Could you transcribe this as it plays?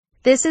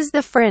This is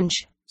the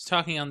Fringe. She's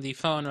talking on the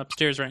phone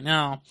upstairs right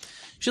now.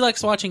 She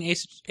likes watching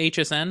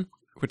HSN.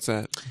 What's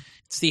that?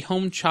 It's the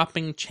home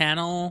shopping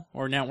channel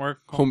or network.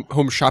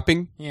 Home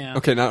shopping? Yeah.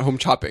 Okay, not home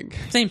chopping.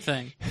 Same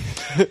thing.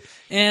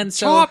 And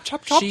so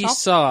chop, she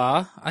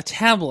saw a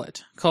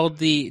tablet called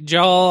the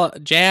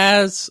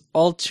Jazz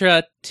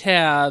Ultra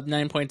Tab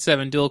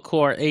 9.7 dual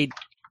core 8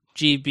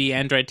 GB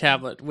Android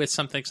tablet with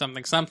something.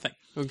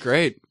 Oh,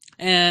 great.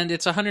 And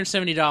it's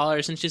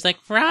 $170, and she's like,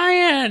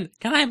 Ryan,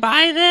 can I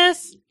buy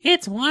this?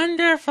 It's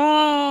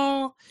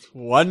wonderful.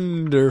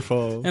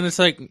 Wonderful. And it's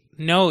like,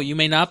 no, you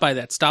may not buy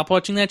that. Stop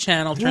watching that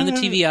channel, turn the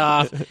TV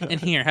off, and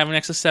here, have an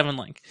Nexus 7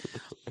 link.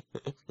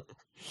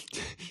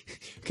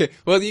 Okay,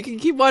 well, you can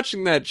keep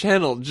watching that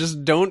channel.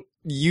 Just don't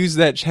use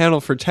that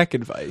channel for tech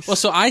advice. Well,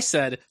 so I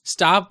said,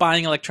 stop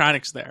buying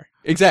electronics there.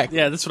 Exactly.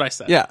 Yeah, that's what I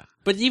said. Yeah.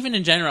 But even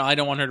in general, I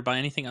don't want her to buy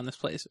anything on this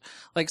place.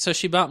 Like, so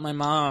she bought my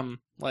mom,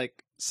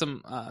 like,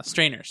 some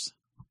strainers.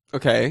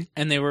 Okay.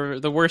 And they were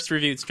the worst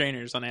reviewed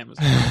strainers on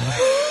Amazon.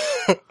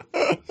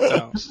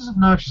 So. This is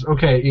obnoxious.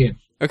 Okay, Ian.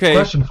 Okay,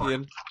 Question for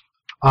Ian.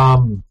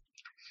 you.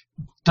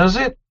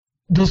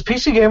 Does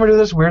PC Gamer do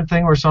this weird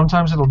thing where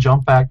sometimes it'll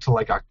jump back to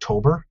like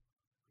October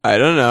I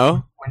don't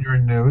know. when you're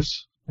in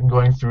news and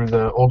going through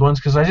the old ones?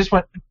 Because I just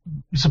went,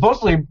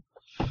 supposedly,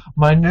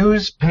 my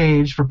news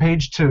page for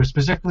page 2,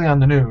 specifically on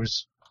the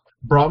news,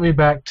 brought me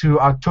back to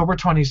October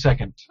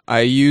 22nd.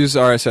 I use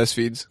RSS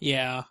feeds.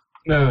 Yeah.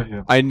 No,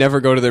 yeah. I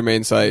never go to their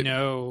main site.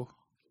 No.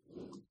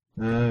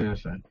 Yeah,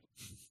 fine.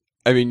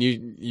 I mean,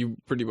 you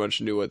pretty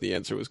much knew what the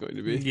answer was going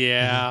to be.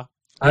 Yeah.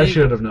 I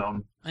should have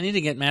known. I need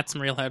to get Matt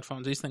some real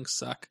headphones. These things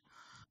suck.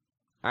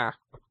 I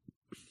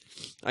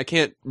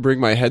can't bring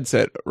my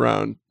headset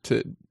around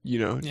to,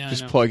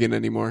 just plug in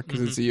anymore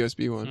because it's a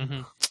USB one.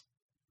 Mm-hmm.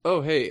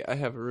 Oh, hey, I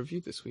have a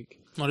review this week.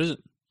 What is it?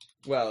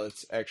 Well,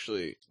 it's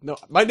actually... No,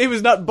 my name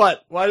is not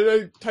Butt. Why did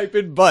I type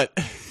in Butt?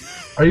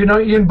 Are you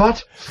not Ian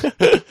Butt? Is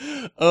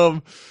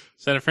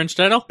that a French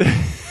title?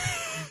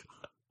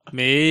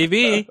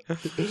 Maybe.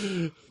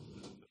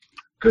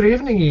 Good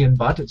evening, Ian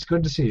Butt. It's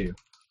good to see you.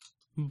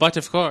 But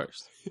of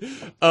course.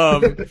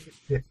 Fly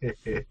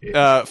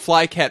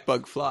Cat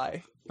Bug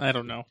Fly. I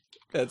don't know.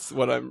 That's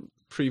what I'm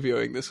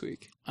previewing this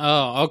week.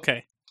 Oh,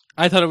 okay.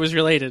 I thought it was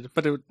related,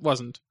 but it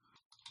wasn't.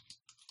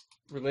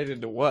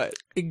 Related to what?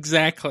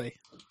 Exactly.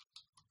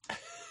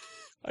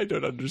 I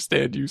don't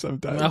understand you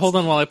sometimes. Now, hold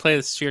on while I play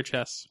this sheer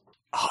chess.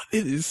 Oh,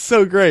 it is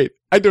so great.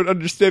 I don't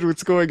understand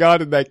what's going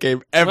on in that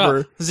game ever.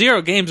 Well,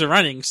 0 games are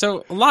running,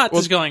 so a lot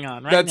is going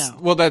on now.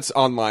 Well, that's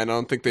online. I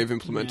don't think they've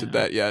implemented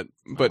that yet,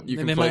 but you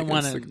can play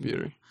against the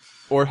computer.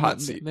 Or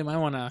Hot Seat. They might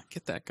want to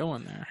get that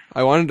going there.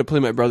 I wanted to play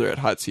my brother at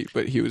Hot Seat,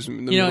 but he was in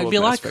the middle of it'd be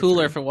a lot Mass Effect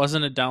cooler 3. if it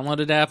wasn't a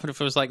downloaded app, and if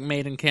it was like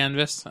made in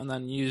Canvas and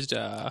then used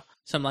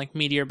some like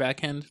Meteor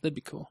backend. That'd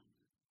be cool.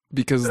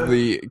 Because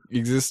the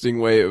existing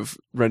way of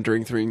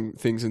rendering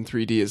things in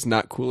 3D is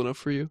not cool enough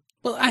for you.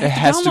 Well, I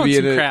have to download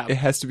some crap. It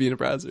has to be in a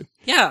browser.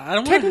 Yeah, I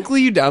don't.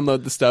 Technically, you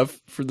download the stuff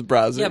for the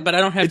browser. Yeah, but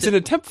I don't have. It's in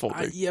a temp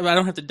folder. Yeah, but I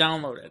don't have to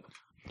download it.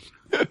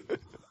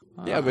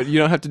 Yeah, but you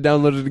don't have to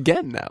download it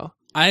again now.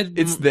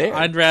 It's there.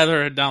 I'd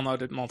rather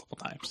download it multiple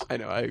times. I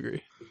know. I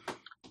agree.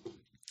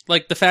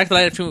 Like the fact that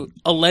I have to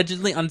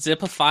allegedly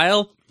unzip a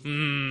file.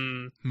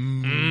 You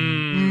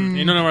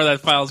don't know where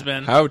that file's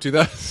been. How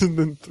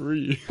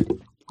 2003?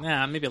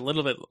 Yeah, maybe a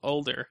little bit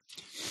older.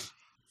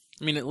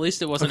 I mean, at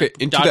least it wasn't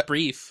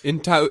 .brief.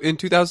 In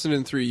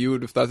 2003, you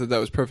would have thought that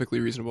was perfectly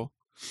reasonable.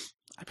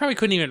 I probably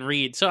couldn't even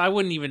read, so I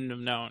wouldn't even have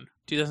known.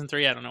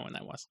 2003, I don't know when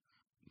that was.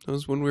 That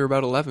was when we were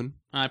about 11.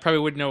 I probably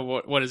wouldn't know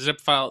what a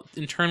zip file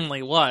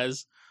internally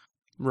was.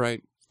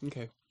 Right.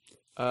 Okay.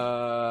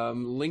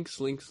 Links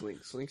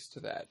to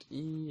that.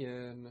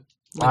 Ian.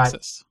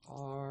 Linksys.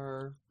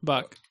 R.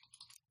 Buck.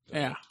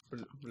 Yeah.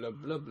 Blah,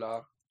 blah,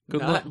 blah.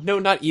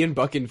 Google. Not Ian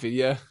Buck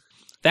NVIDIA.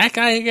 That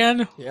guy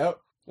again? Yep.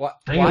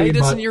 Why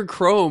doesn't your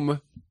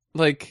Chrome,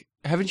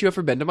 haven't you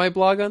ever been to my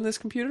blog on this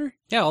computer?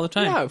 Yeah, all the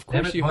time. Yeah, of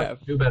course you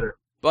have. Do better.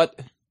 But.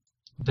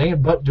 Dang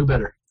it, Butt, do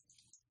better.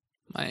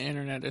 My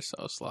internet is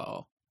so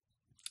slow.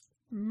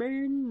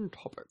 Main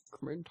topic.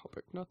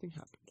 Nothing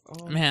happened.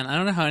 Oh. Man, I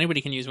don't know how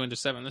anybody can use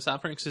Windows 7. This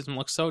operating system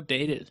looks so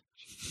dated.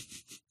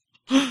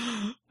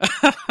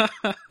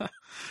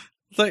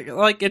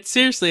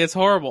 It's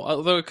horrible.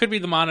 Although it could be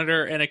the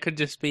monitor, and it could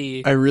just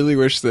be... I really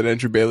wish that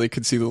Andrew Bailey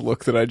could see the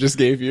look that I just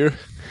gave you.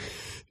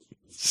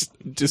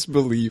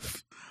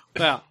 Disbelief.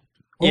 Well,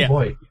 oh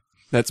boy.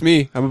 That's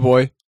me. I'm a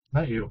boy.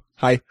 Not you.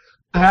 Hi.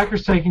 The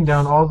hackers taking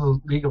down all the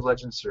League of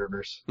Legends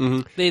servers.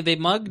 Mm-hmm. They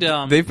mugged...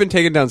 They've been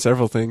taking down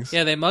several things.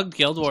 Yeah, they mugged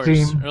Guild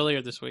Wars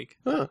earlier this week.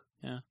 Huh.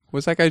 Yeah.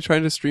 Was that guy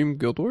trying to stream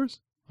Guild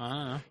Wars? I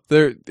don't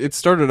know. It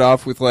started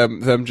off with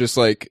them just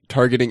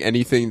targeting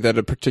anything that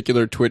a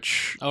particular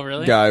Twitch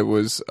guy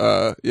was.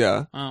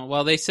 Yeah. Oh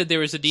well, they said there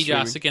was a DDoS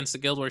streaming against the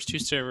Guild Wars 2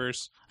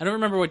 servers. I don't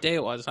remember what day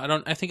it was.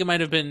 I think it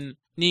might have been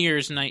New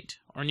Year's night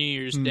or New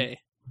Year's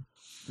Day.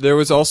 There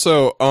was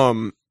also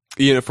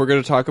Ian, if we're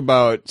going to talk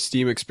about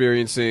Steam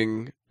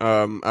experiencing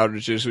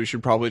outages, we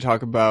should probably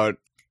talk about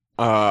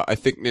I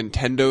think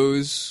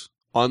Nintendo's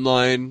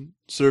online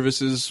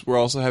services were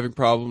also having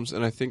problems,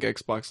 and I think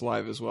Xbox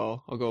Live as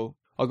well.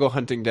 I'll go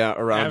hunting down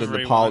around in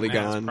the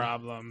Polygon. Has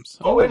problems.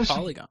 Oh, wait,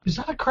 Polygon. Is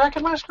that a crack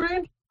in my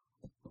screen?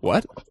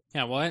 What?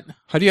 Yeah, what?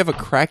 How do you have a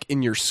crack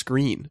in your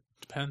screen?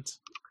 Depends.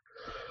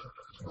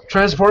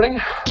 Transporting?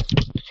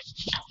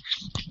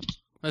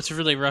 That's a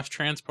really rough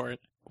transport.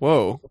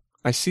 Whoa,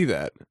 I see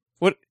that.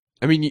 What?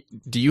 I mean,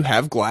 do you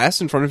have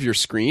glass in front of your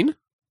screen?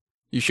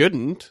 You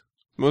shouldn't.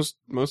 Most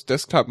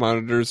desktop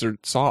monitors are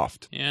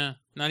soft. Yeah,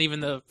 not even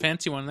the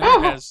fancy one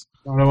there has.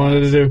 What I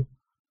wanted to do.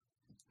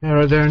 Yeah,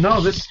 right there.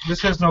 No, this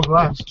has no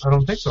glass. I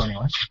don't think so,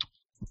 anyway.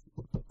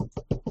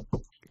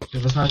 Yeah,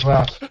 that's not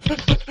glass.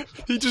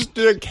 He just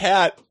did a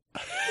cat.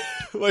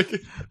 Like,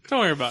 don't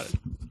worry about it.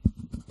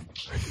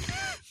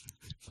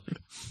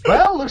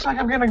 Well, looks like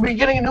I'm going to be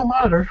getting a new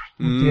monitor at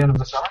the end of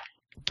the summer.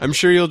 I'm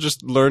sure you'll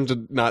just learn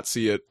to not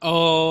see it.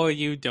 Oh,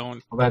 you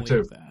don't that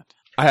believe too. that.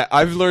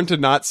 I've learned to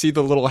not see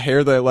the little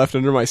hair that I left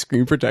under my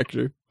screen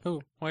protector.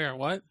 Who? Where?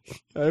 What?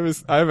 I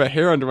have a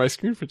hair under my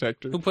screen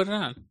protector. Who put it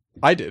on?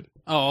 I did.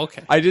 Oh,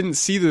 okay. I didn't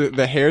see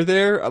the hair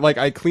there. Like,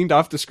 I cleaned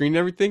off the screen and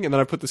everything, and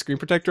then I put the screen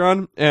protector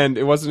on, and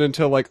it wasn't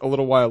until, like, a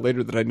little while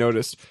later that I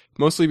noticed.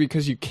 Mostly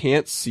because you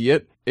can't see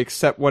it,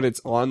 except when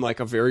it's on, like,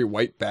 a very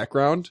white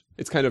background.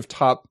 It's kind of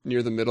top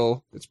near the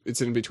middle.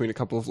 It's in between a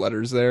couple of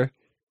letters there.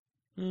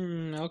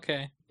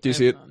 Okay. Do you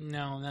see it?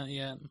 No, not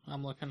yet.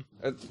 I'm looking.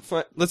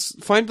 Let's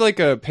find, like,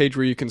 a page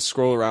where you can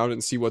scroll around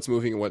and see what's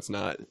moving and what's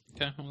not.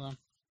 Okay, hold on.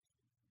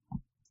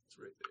 It's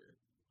right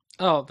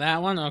there. Oh,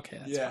 that one? Okay,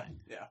 that's fine.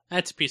 Yeah.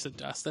 That's a piece of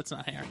dust. That's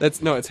not hair.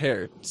 No, it's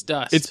hair. It's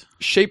dust. It's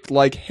shaped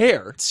like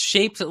hair. It's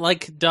shaped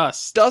like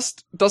dust.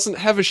 Dust doesn't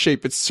have a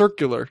shape. It's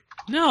circular.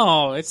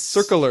 No, it's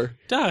circular.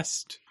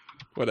 Dust.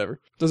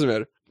 Whatever. Doesn't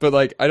matter. But,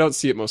 like, I don't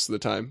see it most of the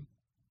time.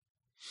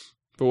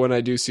 But when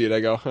I do see it, I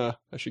go,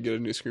 I should get a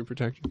new screen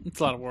protector. It's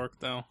a lot of work,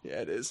 though.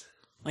 Yeah, it is.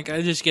 Like,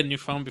 I just get a new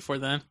phone before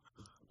then.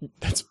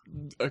 That's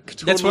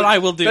what I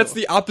will do. That's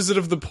the opposite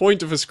of the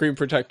point of a screen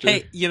protector.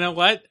 Hey, you know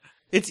what?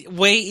 It's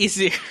way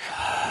easier.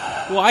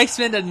 Why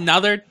spend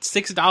another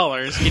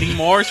 $6 getting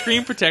more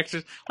screen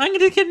protectors? I'm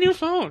going to get a new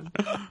phone.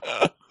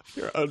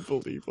 You're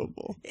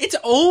unbelievable. It's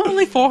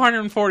only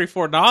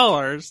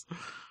 $444.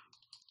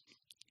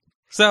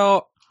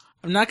 So,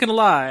 I'm not going to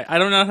lie. I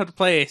don't know how to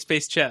play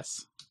space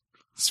chess.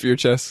 Sphere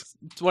chess.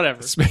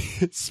 Whatever.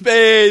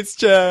 Space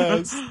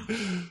chess.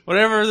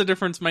 Whatever the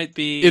difference might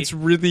be. It's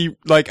really,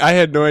 like, I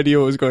had no idea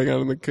what was going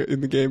on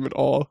in the game at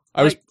all.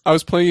 I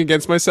was playing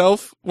against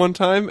myself one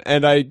time,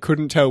 and I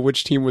couldn't tell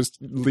which team was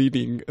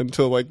leading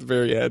until, like, the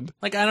very end.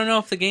 Like, I don't know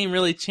if the game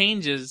really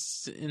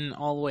changes in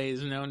all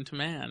ways known to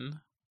man.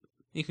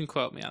 You can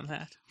quote me on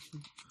that.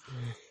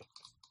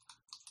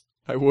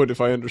 I would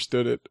if I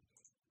understood it.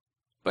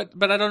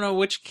 But I don't know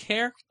which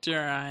character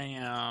I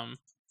am.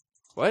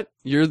 What?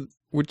 You're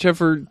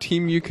whichever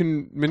team you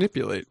can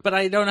manipulate. But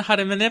I don't know how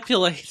to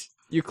manipulate.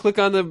 You click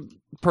on the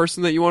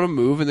person that you want to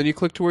move, and then you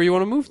click to where you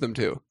want to move them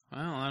to.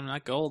 Well, I'm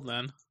not gold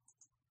then.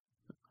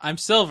 I'm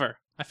silver.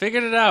 I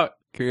figured it out.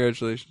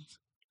 Congratulations.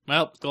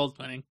 Well, gold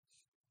winning.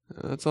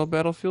 That's all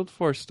Battlefield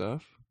 4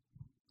 stuff.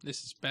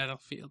 This is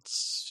Battlefield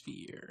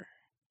Sphere.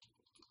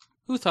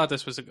 Who thought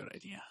this was a good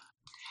idea?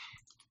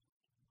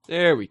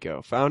 There we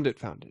go. Found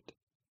it.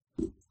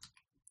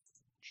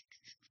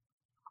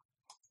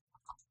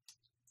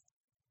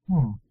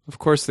 Of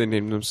course they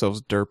named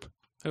themselves Derp.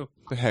 Who?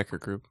 The hacker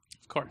group.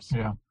 Of course.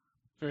 Yeah.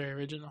 Very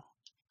original.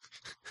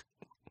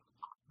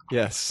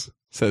 Yes,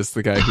 says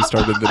the guy who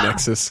started the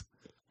Nexus.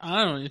 I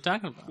don't know what you're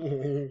talking about.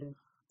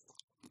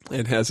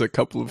 And has a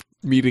couple of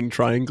meeting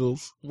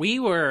triangles. We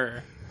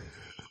were...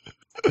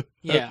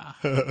 Yeah.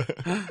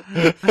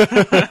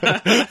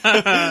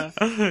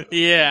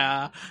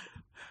 Yeah.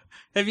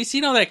 Have you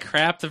seen all that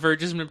crap The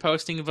Verge has been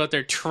posting about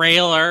their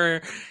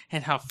trailer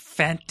and how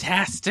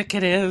fantastic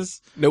it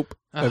is? Nope.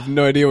 I have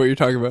no idea what you're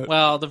talking about.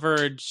 Well, The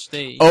Verge,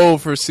 they... Oh,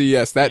 for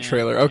CES, that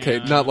trailer. Okay,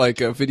 yeah. not like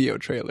a video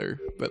trailer,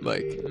 but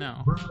like...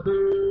 No.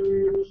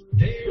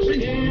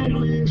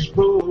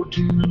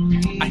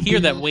 I hear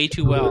that way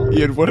too well.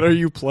 Ian, what are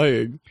you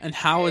playing? And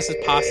how is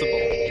it possible?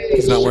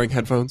 He's not wearing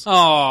headphones.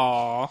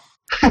 Aww.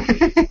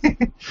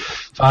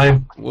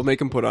 Fine. We'll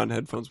make him put on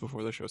headphones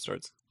before the show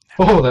starts.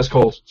 Oh, that's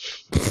cold.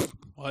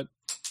 What?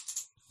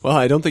 Well,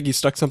 I don't think he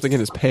stuck something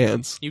in his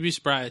pants. You'd be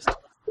surprised.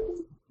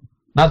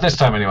 Not this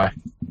time, anyway.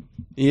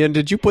 Ian,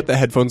 did you put the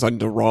headphones on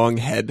the wrong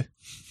head?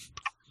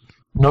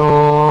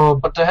 No,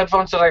 but the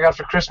headphones that I got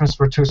for Christmas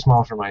were too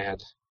small for my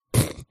head.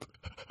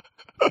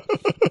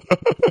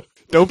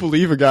 Don't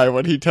believe a guy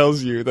when he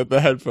tells you that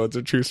the headphones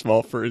are too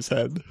small for his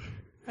head.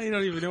 I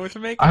don't even know what to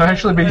make. I'm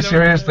actually being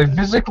serious. They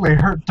physically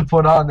hurt to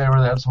put on. They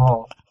were that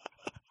small.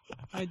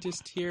 I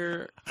just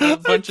hear a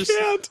bunch of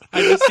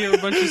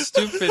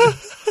stupid.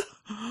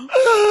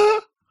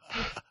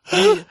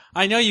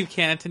 I know you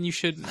can't, and you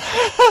shouldn't.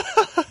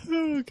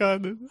 Oh,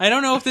 God. I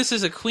don't know if this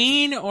is a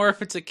queen, or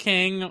if it's a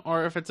king,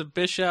 or if it's a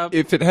bishop.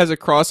 If it has a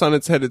cross on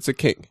its head, it's a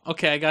king.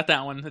 Okay, I got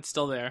that one. It's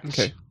still there.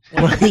 Okay.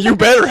 Well, you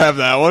better have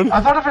that one. I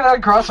thought if it had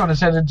a cross on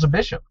its head, it's a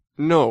bishop.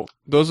 No,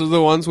 those are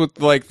the ones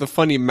with like the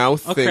funny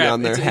mouth Oh thing crap!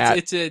 on their it's,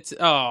 hat. It's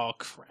oh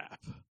crap!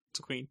 It's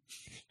a queen.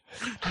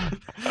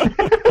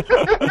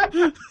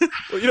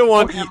 Well, you don't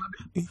want.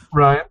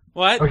 Ryan.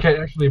 What? Okay,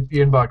 actually,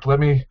 Ian Buck,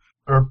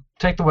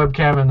 take the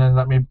webcam and then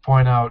let me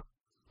point out.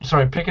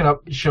 Sorry, pick it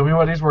up. Show me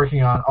what he's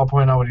working on. I'll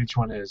point out what each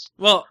one is.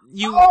 Well,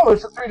 you. Oh,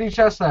 it's a 3D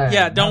chess thing.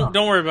 Yeah, don't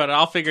worry about it.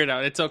 I'll figure it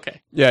out. It's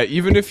okay. Yeah,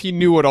 even if he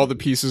knew what all the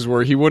pieces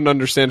were, he wouldn't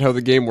understand how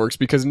the game works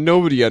because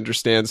nobody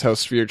understands how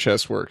sphere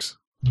chess works.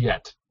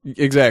 Yet.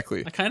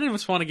 Exactly. I kind of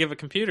just want to give a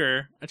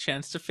computer a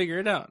chance to figure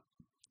it out.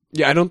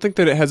 Yeah, I don't think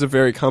that it has a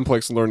very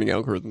complex learning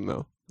algorithm,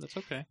 though. That's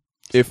okay.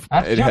 If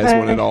it has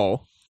one at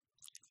all.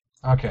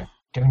 Okay,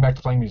 getting back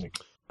to playing music.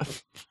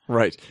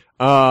 Right.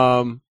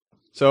 So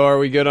are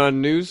we good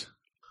on news?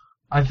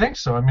 I think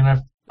so. I mean,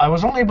 I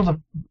was only able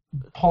to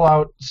pull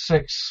out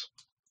 6.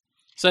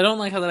 So I don't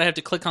like how that I have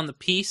to click on the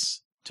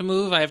piece to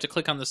move. I have to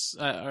click on this,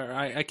 or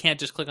I can't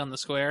just click on the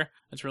square.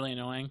 That's really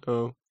annoying.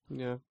 Oh,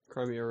 yeah.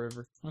 Crimea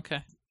River.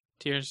 Okay.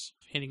 Tears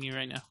hitting you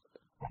right now.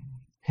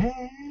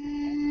 Hey,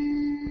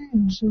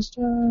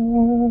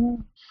 sister.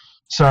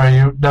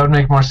 Sorry, that would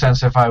make more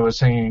sense if I was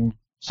singing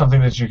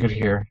something that you could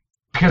hear.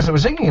 Because it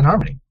was singing in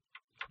harmony.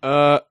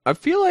 I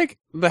feel like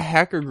the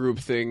hacker group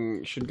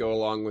thing should go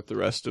along with the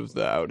rest of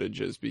the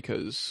outages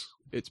because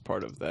it's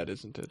part of that,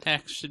 isn't it?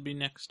 X should be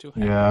next to it.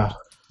 Yeah.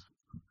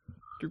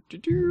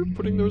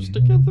 Putting those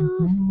together.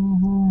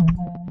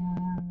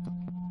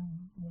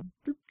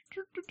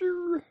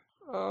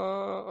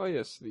 Oh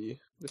yes,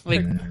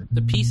 Like,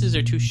 the pieces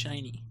are too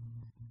shiny.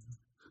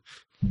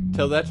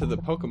 Tell that to the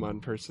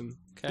Pokemon person.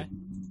 Okay.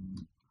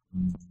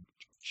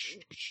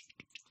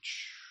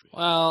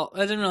 Well,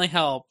 that didn't really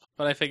help,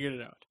 but I figured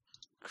it out.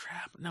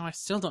 Crap, now I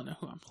still don't know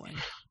who I'm playing.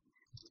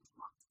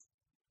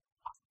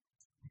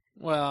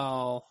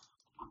 Well...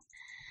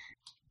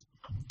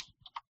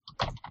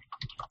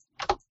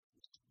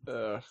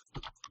 What?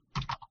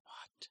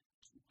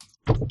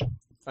 What?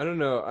 I don't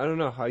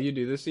know how you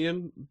do this,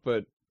 Ian,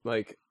 but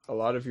like a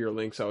lot of your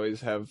links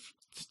always have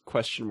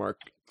question mark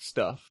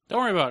stuff.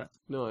 Don't worry about it.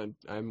 No,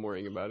 I'm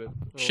worrying about it.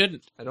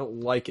 Shouldn't. I don't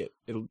like it.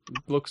 It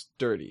looks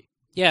dirty.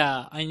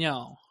 Yeah, I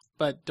know,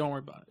 but don't worry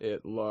about it.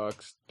 It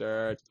looks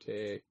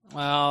dirty.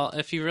 Well,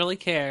 if you really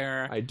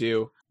care, I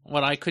do.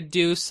 what I could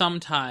do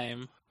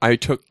sometime... I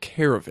took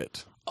care of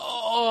it.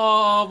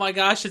 Oh my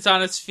gosh, it's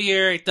on a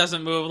sphere. It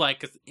doesn't move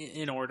like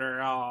in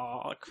order.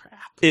 Oh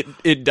crap.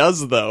 It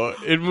does though.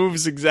 It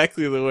moves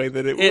exactly the way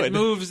that it would. It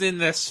moves in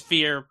the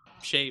sphere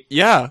shape.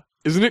 Yeah.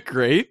 Isn't it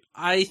great?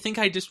 I think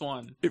I just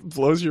won. It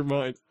blows your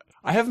mind.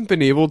 I haven't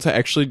been able to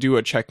actually do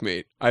a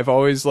checkmate. I've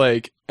always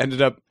like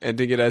ended up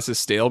ending it as a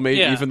stalemate,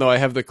 even though I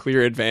have the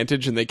clear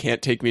advantage and they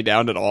can't take me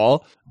down at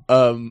all.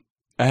 I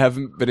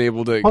haven't been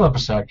able to Hold up a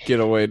sec. get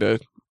away to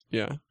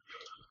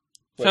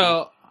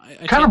So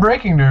I Kind of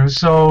breaking news.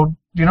 So,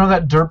 you know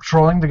that derp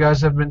trolling the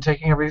guys have been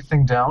taking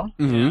everything down?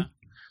 Mm-hmm.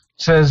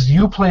 Says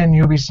you play in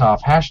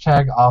Ubisoft,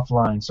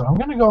 #offline. So I'm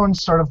going to go and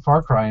start a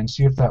Far Cry and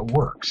see if that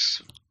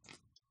works.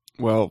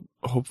 Well,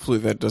 hopefully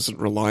that doesn't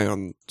rely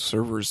on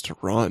servers to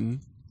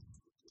run.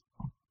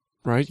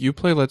 Right?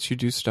 Uplay lets you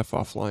do stuff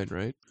offline,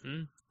 right?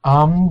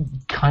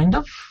 Kind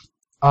of.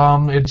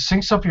 It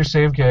syncs up your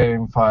save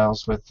game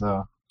files with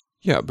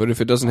Yeah, but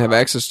if it doesn't have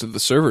access to the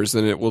servers,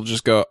 then it will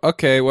just go,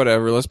 okay,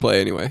 whatever, let's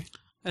play anyway.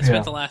 I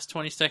spent the last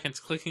 20 seconds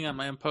clicking on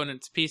my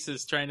opponent's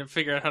pieces trying to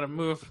figure out how to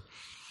move.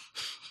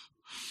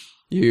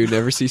 You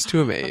never cease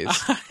to amaze.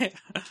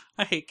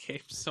 I hate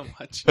games so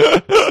much.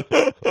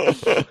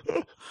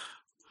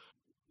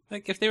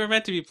 Like, if they were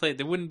meant to be played,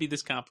 they wouldn't be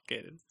this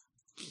complicated.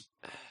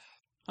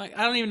 Like,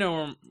 I don't even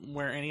know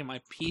where any of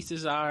my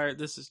pieces are.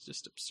 This is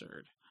just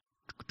absurd.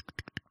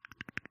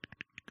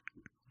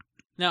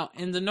 Now,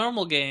 in the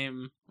normal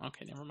game...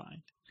 Okay, never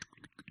mind.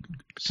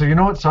 So you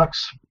know what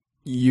sucks?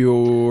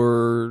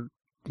 Your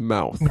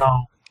mouth.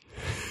 No.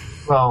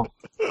 Well...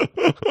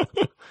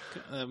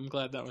 I'm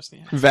glad that was the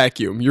answer.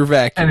 Vacuum. Your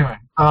vacuum. Anyway,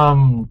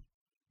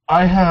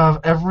 I have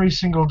every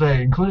single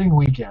day, including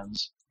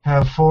weekends,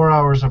 have 4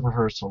 hours of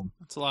rehearsal.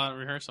 That's a lot of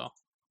rehearsal.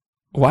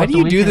 Why But do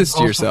you the do this weekends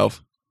to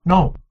yourself?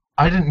 No,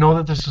 I didn't know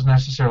that this was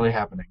necessarily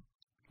happening.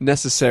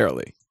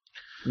 Necessarily.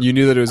 You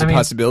knew that it was a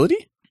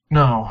possibility?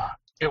 No.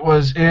 It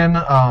was in,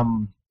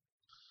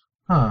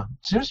 it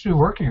seems to be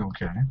working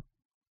okay.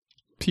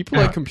 People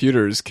like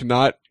computers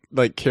cannot,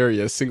 like, carry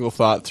a single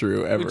thought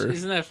through ever.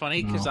 Isn't that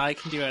funny? Because I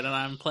can do it, and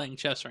I'm playing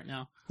chess right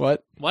now.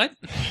 What? What?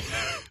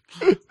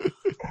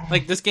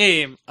 Like, this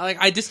game. Like,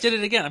 I just did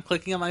it again. I'm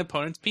clicking on my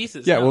opponent's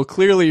pieces. Yeah, well,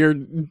 clearly you're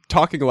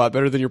talking a lot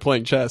better than you're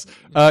playing chess.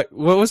 What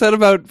was that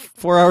about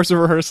 4 hours of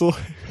rehearsal?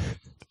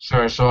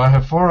 Sorry, so I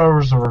have 4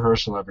 hours of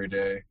rehearsal every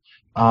day.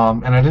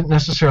 And I didn't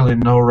necessarily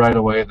know right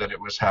away that it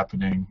was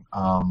happening.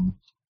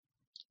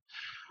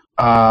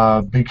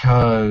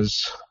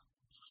 Because...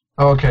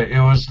 Okay, it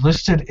was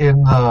listed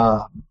in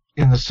the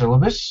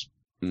syllabus.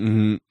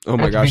 Mm-hmm. Oh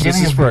my At the gosh, this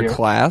beginning is of for video. a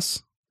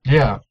class?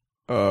 Yeah.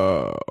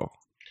 Oh.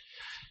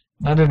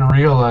 I didn't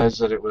realize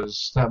that it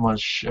was that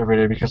much every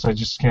day because I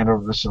just scanned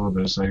over the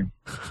syllabus.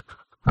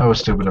 I was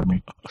stupid of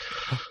me.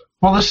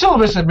 Well, the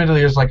syllabus,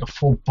 admittedly, is like a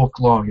full book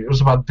long. It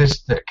was about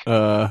this thick.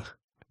 Oh,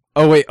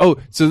 wait. Oh,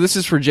 so this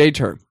is for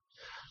J-term.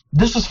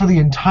 This was for the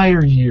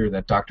entire year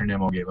that Dr.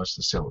 Nemo gave us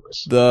the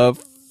syllabus. The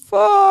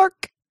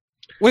fuck?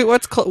 Wait,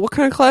 what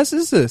kind of class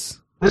is this?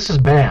 This is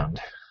band.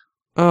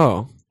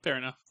 Oh. Fair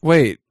enough.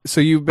 Wait,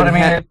 so you've been... But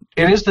I mean,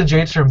 it is the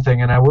J-term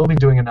thing, and I will be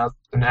doing an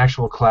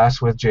actual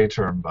class with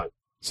J-term, but...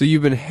 So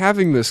you've been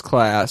having this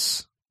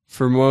class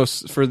for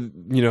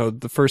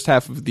the first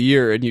half of the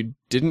year, and you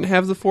didn't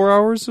have the 4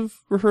 hours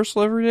of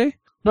rehearsal every day?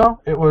 No,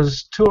 it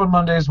was 2 on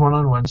Mondays, 1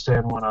 on Wednesday,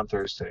 and 1 on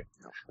Thursday.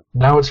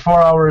 Now it's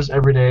 4 hours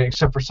every day,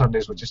 except for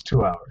Sundays, which is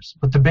 2 hours.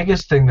 But the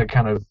biggest thing that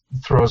kind of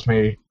throws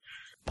me...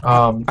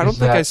 I don't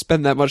think I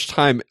spend that much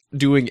time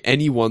doing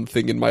any one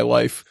thing in my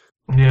life.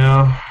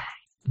 Yeah,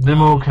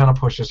 Nemo kind of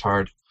pushes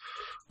hard.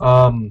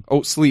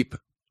 Sleep.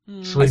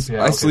 Sleep,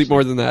 yeah. I sleep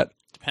more than that.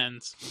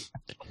 Depends.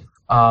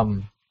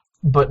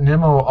 But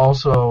Nemo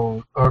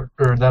also, or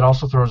that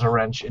also throws a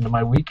wrench into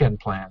my weekend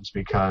plans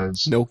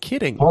because... No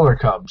kidding. Polar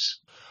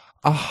Cubs.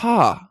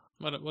 Aha.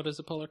 What is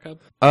a polar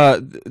cub?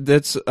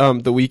 That's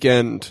the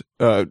weekend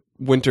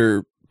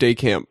winter day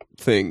camp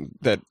thing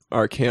that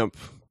our camp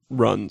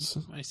runs.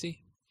 I see.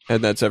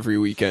 And that's every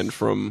weekend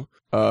from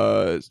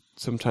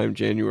sometime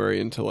January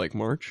until like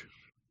March,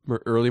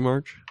 early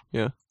March.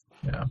 Yeah.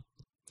 Yeah.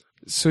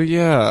 So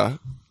yeah,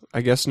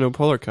 I guess no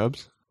polar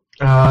cubs.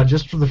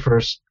 Just for the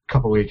first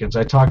couple weekends,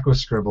 I talked with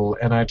Scribble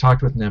and I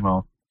talked with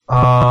Nemo.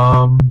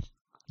 Oh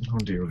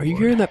dear. Are you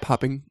hearing that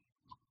popping?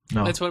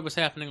 No. That's what was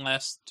happening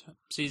last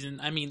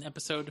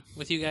episode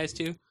with you guys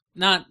too.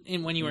 Not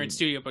when you were in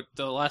studio, but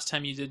the last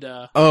time you did.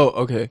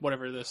 Okay.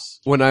 Whatever this.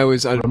 When I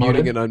was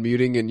Remoted?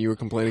 unmuting and you were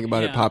complaining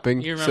about it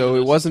popping, you remember so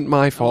this. it wasn't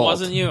my fault. It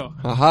wasn't you.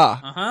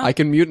 Aha! I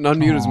can mute and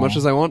unmute as Aw. much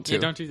as I want to. Yeah,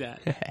 don't do that.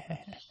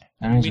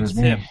 That means it was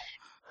me. Him.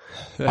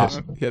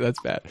 Awesome. Yeah,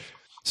 that's bad.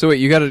 So wait,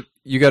 you got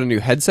a new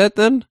headset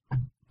then?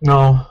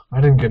 No,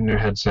 I didn't get a new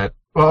headset.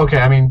 Well, okay,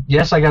 I mean,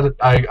 yes, I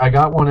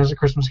got one as a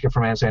Christmas gift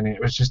from Aunt Sandy. It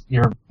was just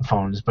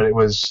earphones, but it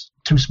was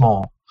too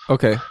small.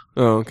 Okay.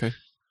 Oh, okay.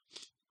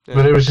 Yeah.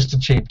 But it was just a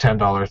cheap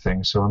 $10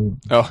 thing, so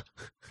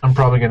I'm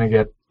probably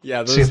gonna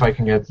see if I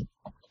can get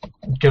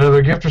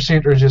another gift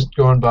receipt or just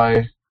go and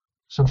buy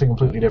something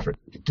completely different.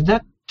 Did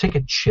that take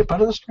a chip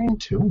out of the screen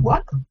too?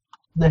 What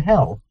the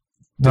hell?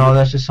 No,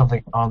 that's just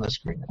something on the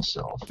screen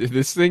itself. Did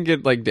this thing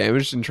get like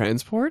damaged in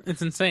transport?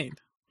 It's insane.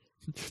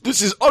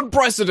 This is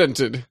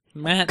unprecedented.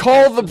 Matt,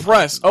 Call the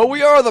press. Oh,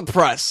 we are the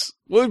press.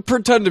 We'll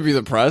pretend to be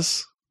the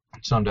press.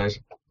 Some days.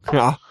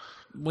 Yeah.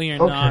 we are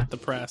Okay. not the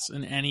press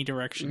in any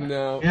direction.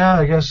 No. Yeah,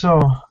 I guess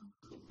so.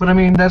 But I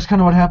mean, that's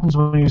kind of what happens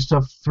when you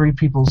stuff 3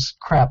 people's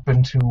crap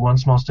into one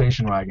small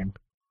station wagon.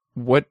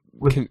 What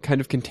kind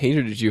of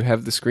container did you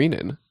have the screen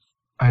in?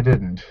 I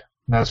didn't.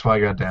 That's why I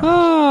got damaged.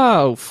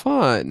 Oh,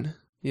 fun.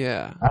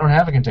 Yeah. I don't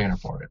have a container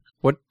for it.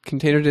 What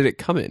container did it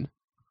come in?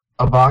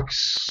 A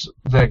box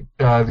that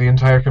the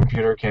entire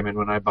computer came in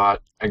when I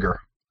bought Egger.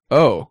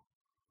 Oh,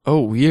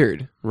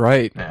 weird.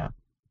 Right. Yeah.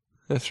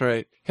 That's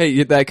right.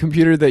 Hey, that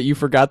computer that you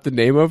forgot the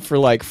name of for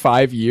like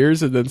 5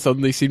 years and then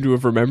suddenly seemed to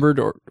have remembered,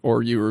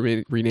 or you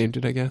renamed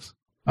it, I guess.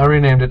 I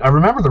renamed it. I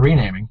remember the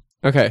renaming.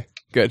 Okay,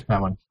 good.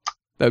 That one.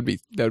 That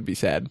would be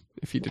sad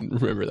if you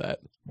didn't remember that.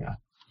 Yeah.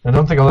 I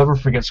don't think I'll ever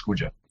forget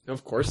Scooja.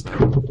 Of course not.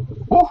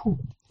 Woohoo!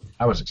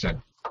 I was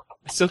excited.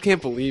 I still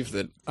can't believe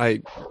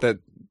that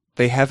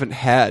they haven't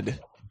had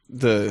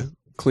the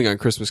Klingon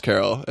Christmas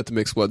Carol at the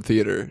Mixed Blood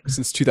Theater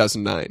since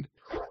 2009.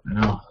 I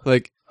know.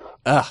 Like,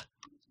 I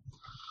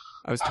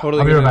was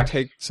totally I'll be going right to back.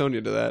 take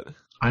Sonia to that.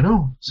 I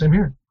know. Same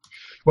here.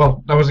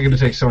 Well, I wasn't going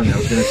to take Sonya. I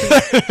was going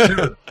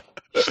to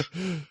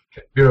take...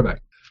 Okay, be right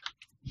back.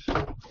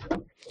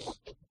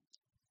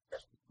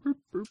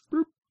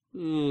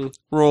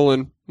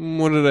 Rolling.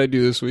 What did I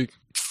do this week?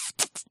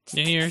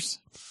 New Year's.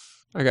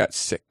 I got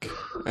sick.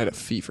 I had a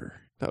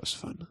fever. That was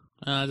fun.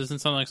 Doesn't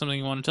sound like something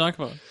you want to talk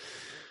about.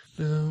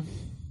 No.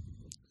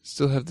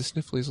 Still have the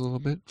snifflies a little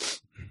bit.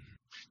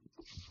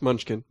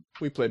 Munchkin.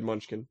 We played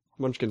Munchkin.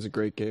 Munchkin's a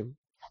great game.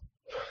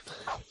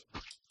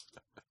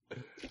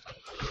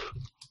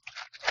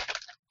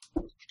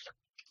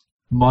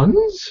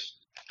 Muns?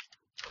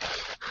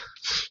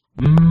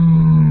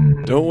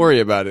 Don't worry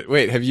about it.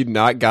 Wait, have you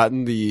not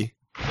gotten the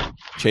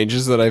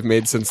changes that I've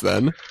made since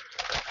then?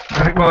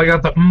 Well, I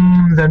got the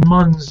then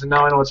Muns, and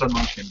now I know it's on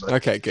Munchkin. But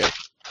Okay, good.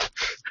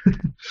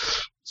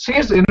 seeing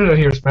as the internet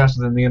here is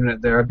faster than the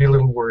internet there, I'd be a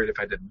little worried if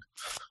I didn't.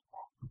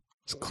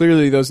 So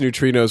clearly those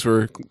neutrinos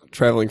were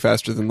traveling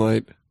faster than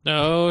light.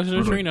 No,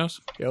 neutrinos.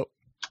 Yep.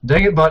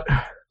 Dang it, but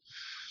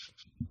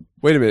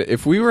Wait a minute.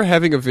 If we were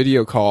having a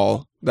video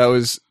call that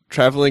was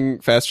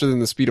traveling faster than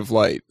the speed of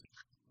light,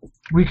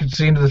 we could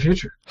see into the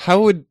future. I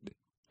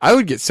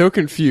would get so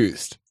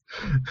confused.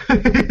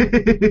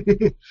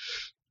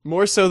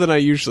 More so than I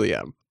usually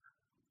am.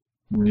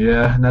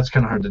 Yeah, and that's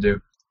kind of hard to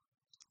do.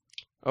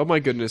 Oh my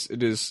goodness,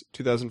 it is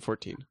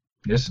 2014.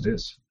 Yes, it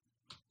is.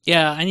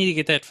 Yeah, I need to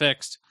get that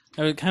fixed.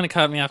 It kind of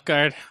caught me off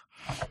guard.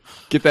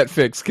 Get that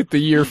fixed. Get the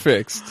year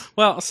fixed.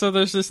 Well, so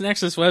there's this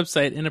Nexus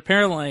website, and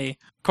apparently,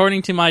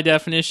 according to my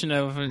definition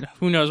of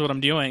who knows what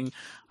I'm doing,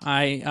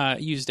 I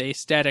used a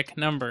static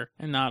number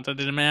and not a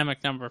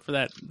dynamic number for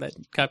that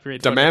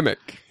copyright. Dynamic.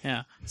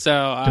 Yeah.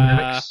 So,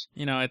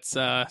 it's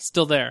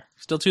still there.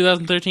 Still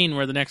 2013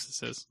 where the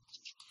Nexus is.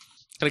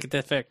 Gotta get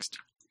that fixed.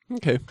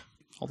 Okay.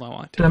 Hold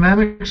on.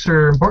 Dynamics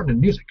are important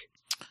in music.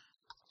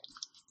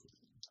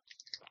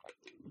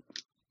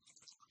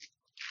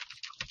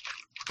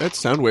 That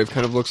sound wave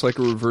kind of looks like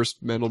a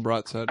reversed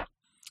Mandelbrot set.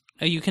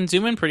 You can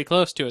zoom in pretty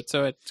close to it,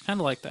 so it's kind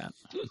of like that.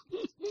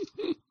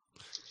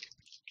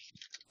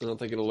 I don't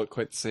think it'll look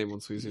quite the same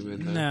once we zoom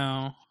in.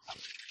 No.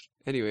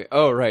 Anyway,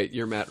 oh right,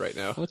 you're Matt right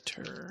now.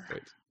 Footer.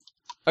 Right.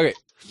 Okay.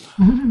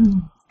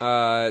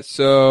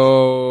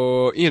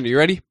 So Ian, are you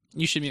ready?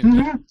 You should mute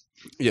me.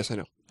 Yes, I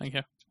know. Thank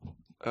you.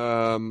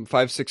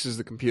 5-6 is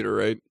the computer,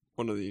 right?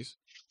 One of these.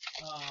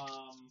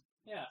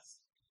 Yes.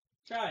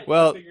 Try.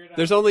 Well,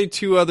 there's only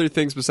two other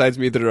things besides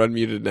me that are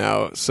unmuted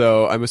now,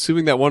 so I'm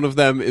assuming that one of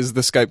them is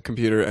the Skype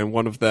computer and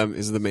one of them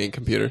is the main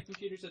computer. The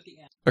computer's at the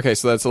end. Okay,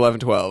 so that's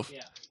 11-12.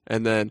 Yeah.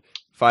 And then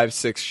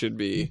 5-6 should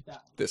be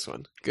this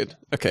one. Good.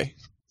 Okay.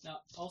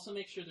 Now, also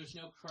make sure there's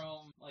no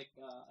Chrome,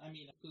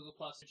 Google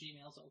Plus or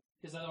Gmail,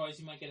 because otherwise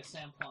you might get a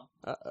Sam Plum.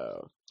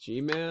 Uh-oh.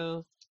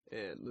 Gmail,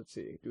 and let's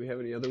see. Do we have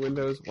any other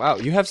windows? Wow,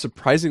 you have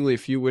surprisingly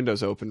few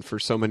windows open for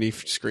so many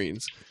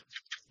screens.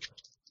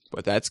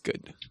 But that's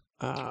good.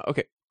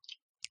 Okay.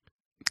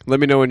 Let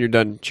me know when you're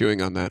done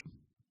chewing on that.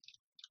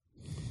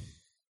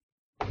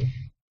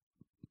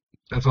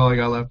 That's all I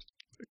got left.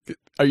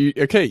 Are you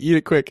okay? Eat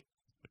it quick.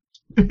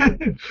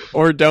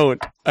 Or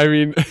don't. I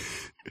mean...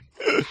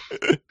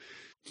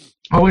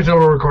 I'll wait till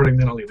we're recording,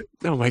 then I'll leave it.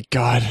 Oh my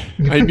god.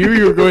 I knew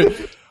you were going...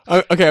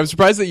 Okay, I'm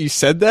surprised that you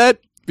said that,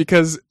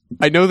 because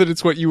I know that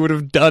it's what you would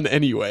have done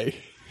anyway.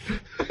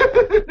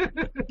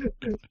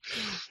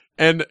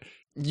 And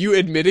you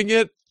admitting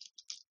it...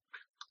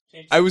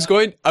 I was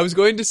going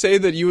to say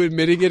that you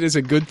admitting it is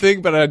a good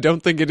thing, but I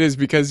don't think it is,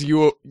 because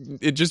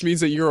it just means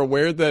that you're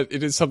aware that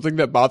it is something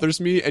that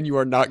bothers me and you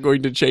are not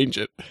going to change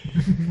it.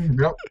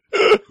 Yep.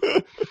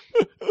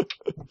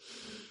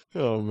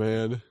 Oh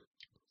man.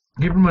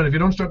 Keep in mind, if you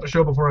don't start the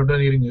show before I'm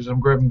done eating this, I'm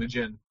grabbing the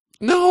gin.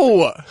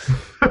 No!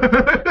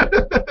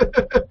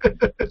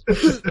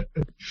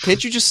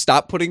 Can't you just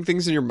stop putting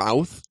things in your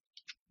mouth?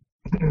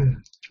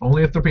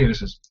 Only if they're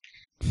penises.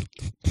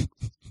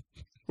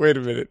 Wait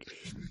a minute.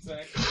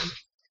 Exactly.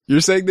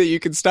 You're saying that you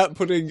can stop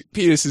putting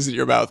penises in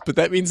your mouth, but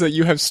that means that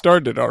you have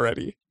started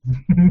already.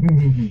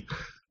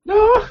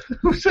 No,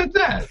 who said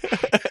that?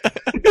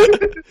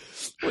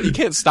 Well, you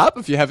can't stop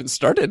if you haven't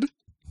started.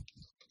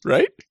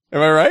 Right?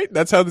 Am I right?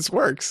 That's how this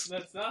works.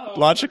 That's not how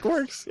Logic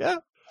works. Yeah.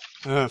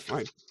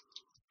 Fine.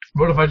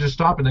 What if I just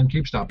stop and then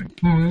keep stopping?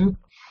 Mm-hmm.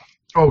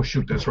 Oh,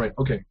 shoot, that's right.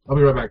 Okay, I'll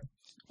be right back.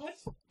 What?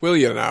 Will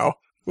you now?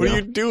 What are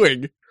you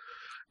doing?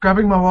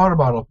 Grabbing my water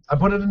bottle. I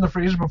put it in the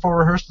freezer before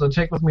rehearsal to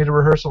take with me to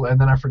rehearsal, and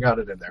then I forgot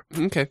it in there.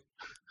 Okay.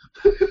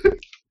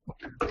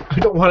 I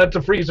don't want it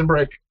to freeze and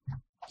break.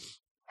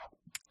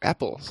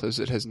 Apple says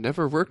it has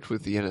never worked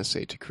with the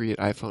NSA to create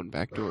iPhone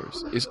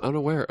backdoors. Is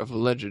unaware of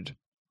alleged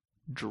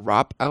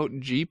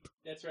dropout Jeep.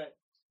 That's right.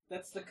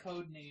 That's the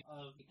code name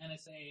of the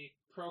NSA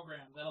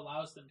program that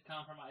allows them to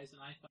compromise an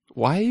iPhone.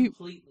 Why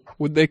completely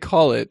would they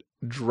call it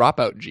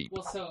dropout Jeep?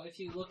 Well, so if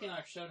you look in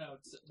our show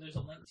notes, there's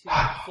a link to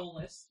the full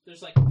list.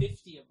 There's like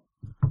 50 of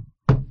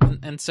them.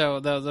 And so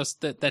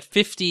that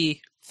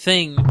 50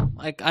 thing,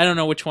 like, I don't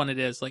know which one it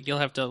is. Like, you'll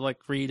have to, like,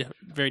 read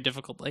very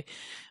difficultly.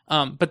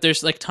 But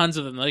there's, like, tons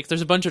of them. Like,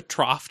 there's a bunch of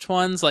troughed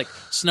ones, like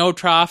snow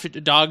trough,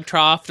 dog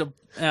trough,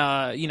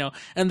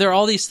 and there are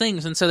all these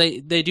things. And so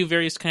they do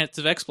various kinds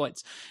of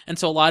exploits. And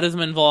so a lot of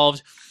them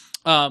involved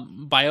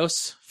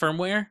BIOS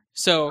firmware.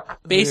 So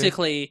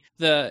basically,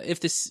 if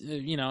this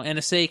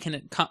NSA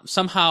can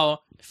somehow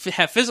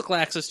have physical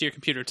access to your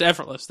computer, it's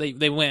effortless.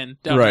 They win,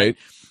 right?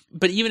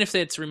 But even if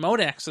it's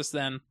remote access,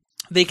 then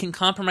they can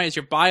compromise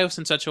your BIOS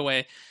in such a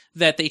way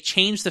that they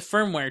change the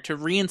firmware to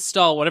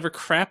reinstall whatever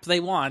crap they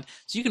want.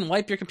 So you can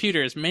wipe your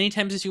computer as many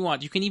times as you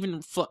want. You can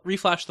even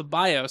reflash the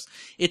BIOS.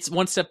 It's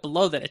one step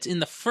below that. It's in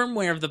the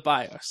firmware of the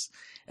BIOS.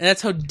 And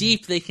that's how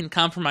deep they can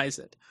compromise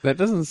it. That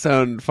doesn't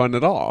sound fun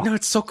at all. No,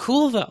 it's so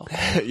cool, though.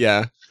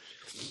 Yeah.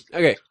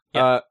 Okay.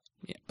 Yeah.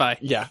 Bye.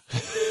 Yeah.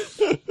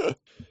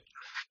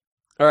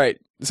 All right.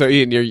 So,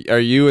 Ian, are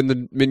you and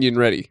the minion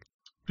ready?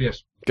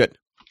 Yes. Good.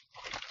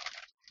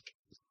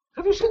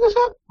 Have you seen this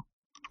app?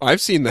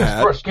 I've seen that.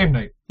 Of course, game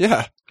night.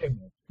 Yeah. Game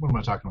night. What am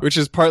I talking about? Which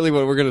is partly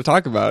what we're going to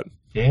talk about.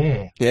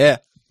 Yeah. Yeah.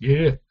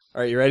 Yeah.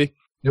 All right, you ready?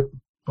 Yep.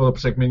 Pull up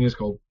Sick Minion's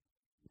cold.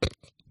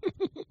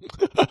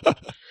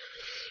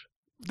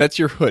 That's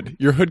your hood.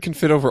 Your hood can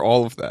fit over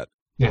all of that.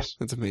 Yes.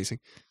 That's amazing.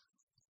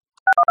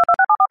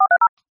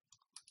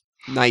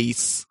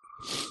 Nice.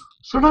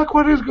 So not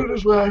quite as good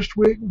as last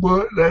week,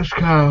 but that's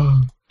kind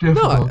of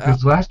difficult,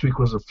 because last week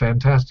was a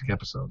fantastic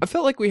episode. I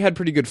felt like we had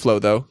pretty good flow,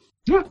 though.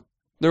 Yeah.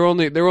 There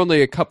were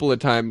only a couple of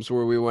times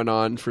where we went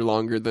on for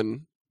longer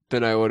than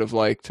I would have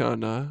liked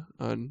on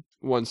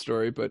one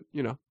story, but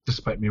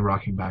Despite me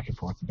rocking back and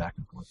forth and back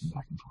and forth and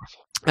back and forth.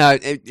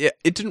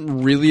 It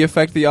didn't really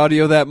affect the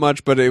audio that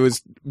much, but it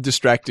was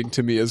distracting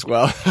to me as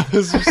well. I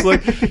was just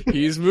like,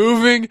 he's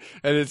moving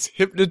and it's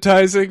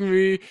hypnotizing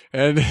me,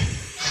 and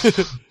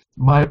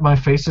my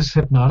face is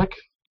hypnotic.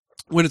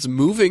 When it's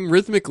moving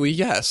rhythmically,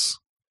 yes.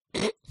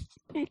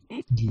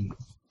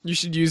 You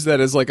should use that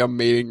as like a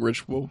mating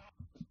ritual.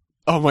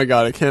 Oh my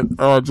god, I can't.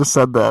 Oh, I just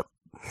said that.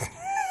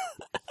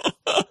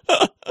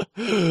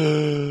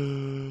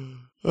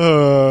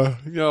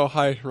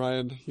 Hi,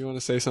 Ryan. You want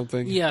to say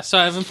something? Yeah, so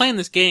I've been playing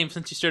this game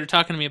since you started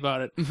talking to me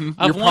about it.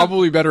 Mm-hmm. You're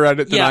probably better at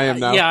it than I am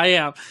now. Yeah, I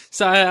am.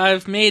 So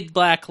I've made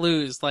Black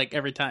lose, like,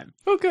 every time.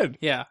 Oh, good.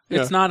 Yeah,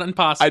 it's not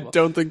impossible. I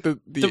don't think that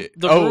the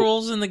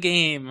rules in the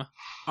game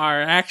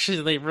are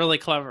actually really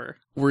clever.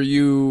 Were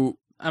you...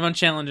 I'm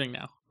unchallenging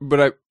now.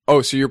 But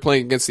so you're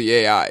playing against the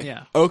AI.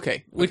 Yeah.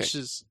 Okay. Which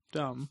is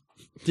dumb.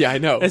 Yeah, I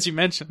know. As you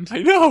mentioned.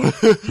 I know.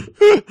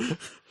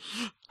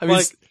 I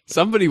mean,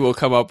 somebody will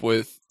come up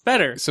with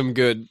better some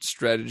good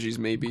strategies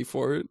maybe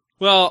for it.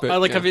 Well, but,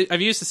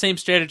 I've used the same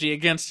strategy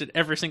against it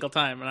every single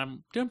time, and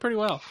I'm doing pretty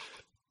well.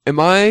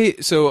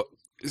 So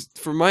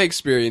from my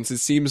experience, it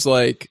seems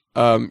like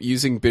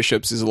using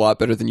bishops is a lot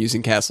better than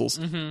using castles.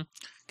 Mm-hmm.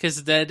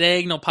 Because the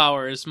diagonal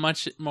power is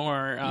much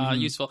more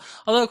useful.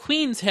 Although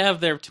queens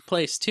have their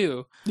place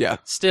too. Yeah.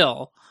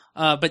 Still.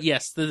 But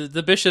yes,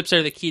 the bishops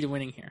are the key to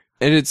winning here.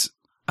 And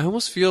I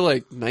almost feel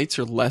like knights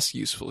are less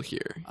useful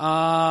here.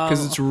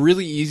 Because it's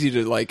really easy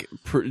to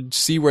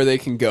see where they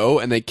can go,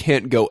 and they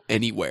can't go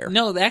anywhere.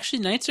 No,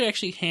 knights are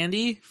actually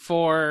handy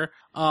for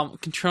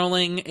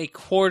controlling a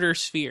quarter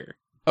sphere.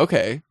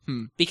 Okay.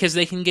 Because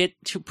they can get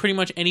to pretty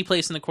much any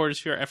place in the quarter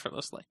sphere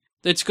effortlessly.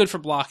 It's good for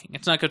blocking.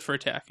 It's not good for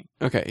attacking.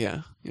 Okay,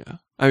 yeah.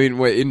 I mean,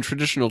 in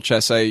traditional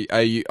chess,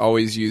 I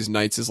always use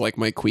knights as like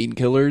my queen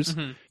killers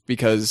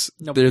because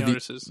nobody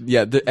notices.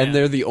 And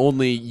they're the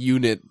only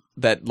unit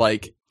that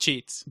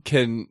cheats,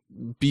 can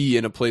be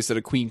in a place that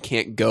a queen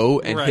can't go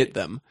and hit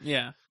them.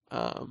 Yeah.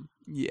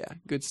 Yeah,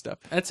 good stuff.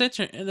 That's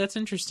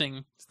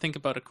interesting to think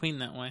about a queen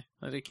that way,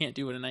 that it can't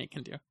do what a knight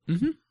can do.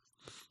 Mm-hmm.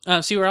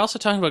 So you were also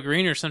talking about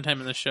Greener sometime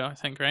in the show, I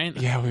think, right?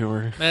 Yeah, we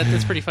were.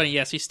 That's pretty funny.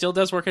 Yes, he still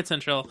does work at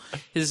Central.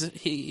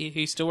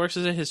 He still works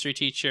as a history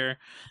teacher,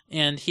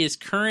 and his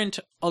current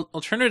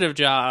alternative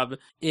job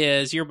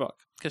is yearbook.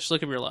 Just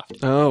look at your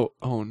left. Oh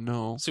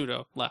no.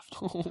 Pseudo left.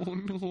 Oh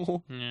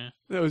no. Yeah.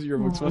 Those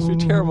yearbooks must be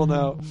terrible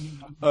now.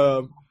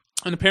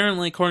 And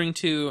apparently, according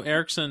to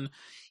Erickson,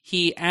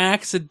 he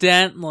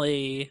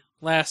accidentally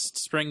last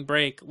spring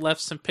break left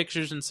some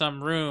pictures in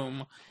some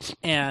room,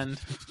 and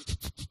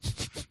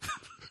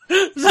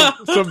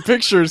some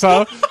pictures,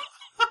 huh?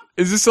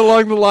 Is this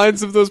along the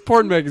lines of those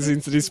porn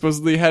magazines that he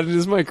supposedly had in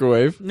his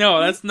microwave? No,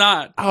 that's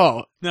not.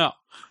 Oh. No.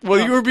 Well,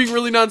 you were being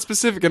really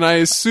non-specific, and I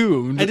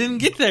assumed... I didn't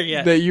get there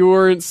yet. ...that you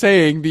weren't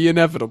saying the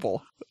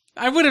inevitable.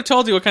 I would have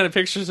told you what kind of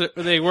pictures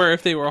they were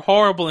if they were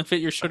horrible and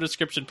fit your show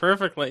description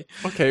perfectly.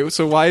 Okay,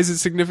 so why is it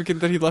significant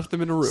that he left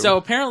them in a room? So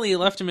apparently he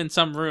left them in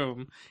some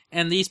room,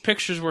 and these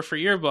pictures were for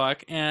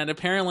yearbook, and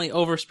apparently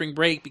over spring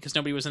break, because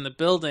nobody was in the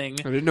building...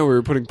 I didn't know we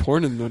were putting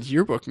porn in the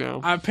yearbook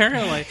now.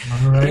 Apparently.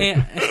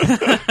 Right.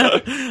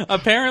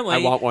 Apparently, I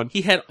want one.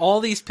 He had all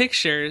these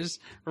pictures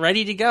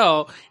ready to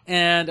go,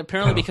 and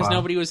apparently because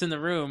nobody was in the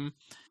room,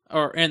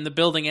 or in the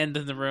building and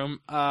in the room,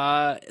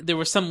 there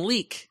was some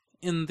leak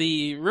in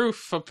the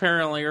roof,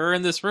 apparently, or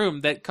in this room,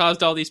 that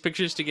caused all these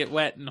pictures to get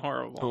wet and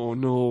horrible. Oh,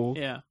 no.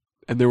 Yeah.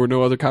 And there were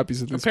no other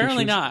copies of these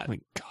apparently pictures? Not. Oh, my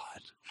God.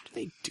 What are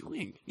they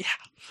doing? Yeah.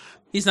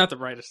 He's not the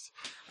brightest.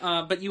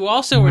 But you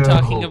also were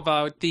talking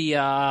about the,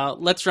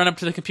 let's run up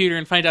to the computer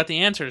and find out the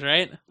answers,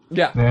 right?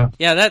 Yeah.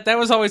 Yeah, that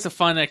was always a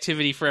fun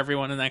activity for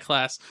everyone in that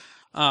class.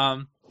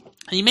 And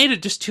you made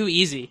it just too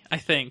easy, I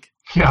think.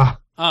 Yeah.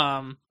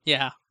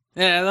 Yeah,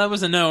 that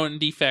was a known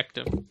defect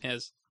of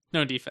his.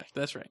 Known defect,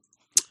 that's right.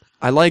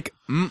 I like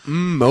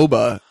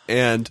MOBA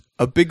and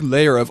a big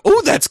layer of,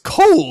 oh, that's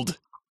cold!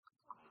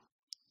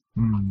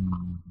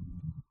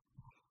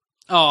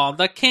 Oh,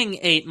 the king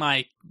ate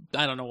my...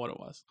 I don't know what it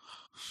was.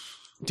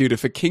 Dude,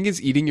 if a king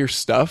is eating your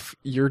stuff,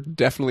 you're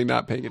definitely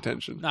not paying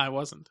attention. No, I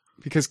wasn't.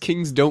 Because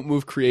kings don't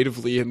move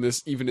creatively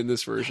even in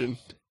this version.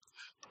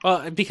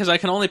 Well, because I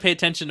can only pay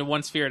attention to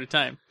one sphere at a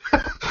time.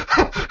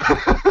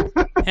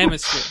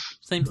 Hemisphere.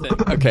 Same thing.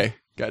 Okay,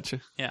 gotcha.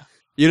 Yeah.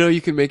 You know,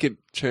 you can make it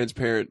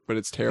transparent, but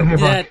it's terrible.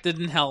 That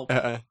didn't help.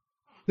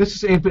 This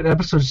is 8-Bit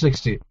episode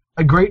 60.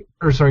 Great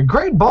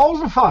Balls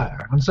of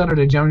Fire on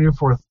Saturday, January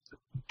 4th,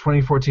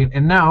 2014.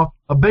 And now,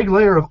 a big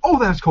layer of, oh,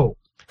 that's cold.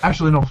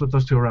 Actually, no, flip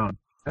those two around.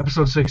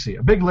 Episode 60.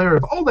 A big layer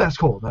of, oh, that's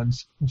cold on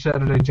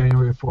Saturday,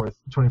 January 4th,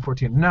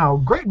 2014. Now,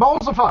 Great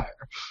Balls of Fire.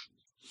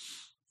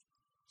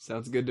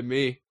 Sounds good to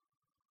me.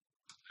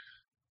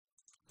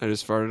 I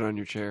just farted on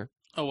your chair.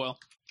 Oh, well.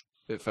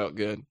 It felt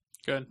good.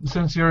 Good.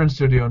 Since you're in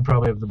studio and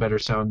probably have the better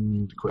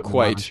sound equipment.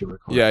 Quite.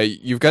 Yeah,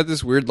 you've got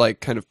this weird,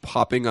 kind of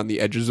popping on the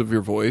edges of your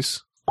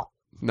voice.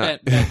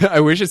 Not. Ben. I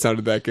wish it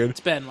sounded that good.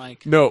 It's Ben,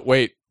 Mike. No,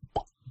 wait.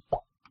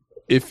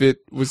 If it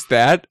was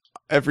that,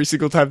 every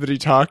single time that he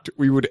talked,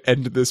 we would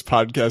end this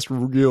podcast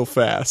real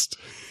fast.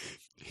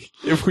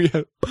 If we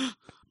had...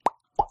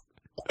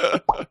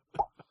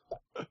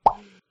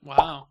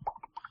 Wow.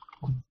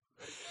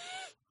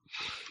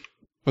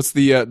 What's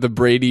the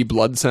Brady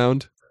blood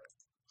sound?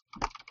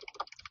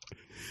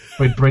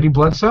 Wait, Brady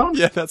blood sound?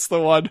 Yeah, that's the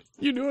one.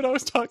 You knew what I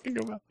was talking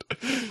about.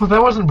 Well,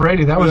 that wasn't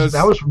Brady. That was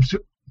from.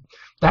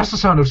 That's the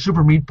sound of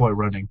Super Meat Boy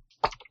running.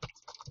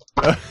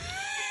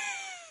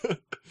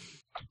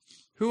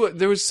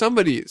 There was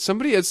somebody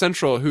at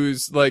Central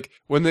who's like,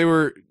 when they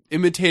were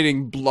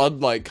imitating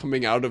blood like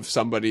coming out of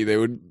somebody, they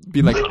would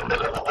be like,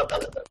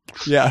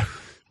 yeah.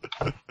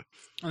 And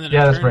then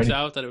it turns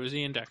out that it was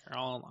Ian Decker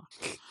all along.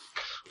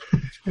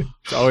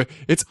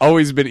 It's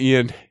always been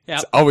Ian. Yep.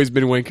 It's always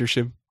been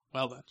Wankershim.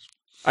 Well then.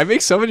 I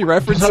make so many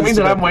references. Does that mean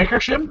that I'm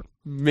Wankershim?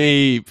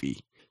 Maybe.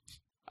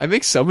 I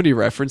make so many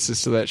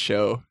references to that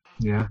show.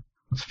 Yeah.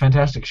 It's a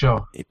fantastic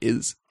show. It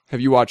is.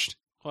 Have you watched?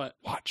 What?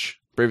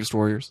 Watch Bravest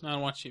Warriors. No, I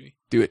don't watch TV.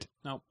 Do it.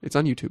 Nope. It's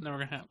on YouTube. Never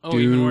gonna happen. Oh,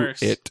 even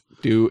worse.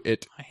 Do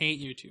it. I hate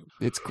YouTube.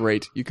 It's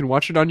great. You can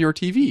watch it on your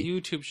TV.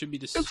 YouTube should be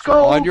destroyed. It's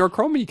gold. On your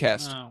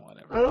Chromecast. Oh,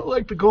 whatever. I don't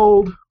like the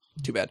gold.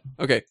 Too bad.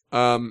 Okay.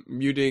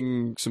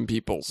 Muting some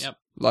peoples. Yep.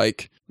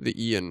 Like the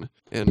Ian.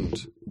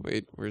 And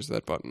wait, where's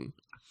that button?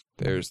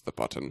 There's the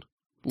button.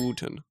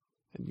 Button.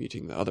 And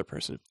muting the other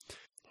person.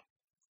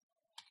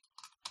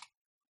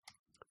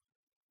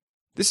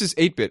 This is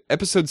 8-Bit,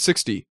 episode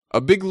 60,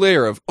 a big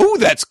layer of, "Ooh,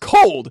 that's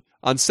cold!"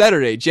 on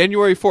Saturday,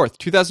 January 4th,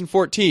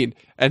 2014,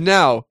 and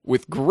now,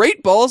 with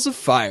great balls of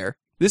fire,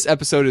 this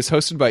episode is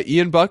hosted by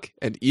Ian Buck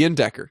and Ian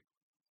Decker.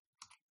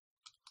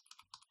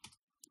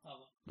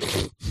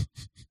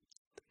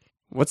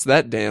 What's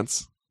that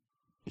dance?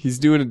 He's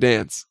doing a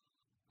dance.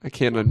 I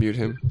can't unmute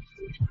him.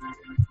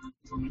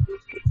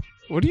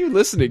 What are you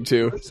listening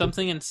to?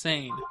 Something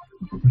insane.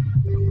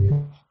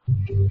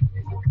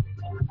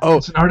 Oh,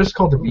 it's an artist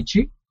called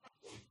Avicii.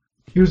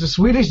 He was a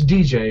Swedish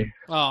DJ.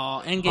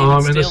 Oh,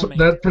 Endgame and Stalemate.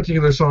 That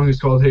particular song is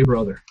called "Hey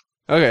Brother."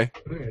 Okay.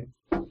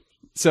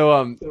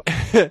 So,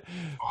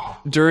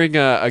 during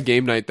a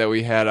game night that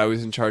we had, I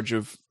was in charge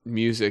of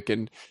music,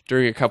 and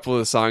during a couple of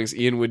the songs,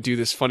 Ian would do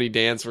this funny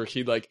dance where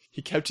he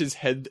kept his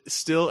head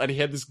still, and he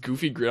had this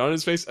goofy grin on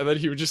his face, and then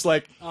he would just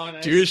nice.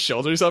 Do his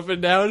shoulders up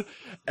and down.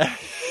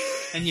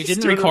 And you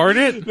didn't record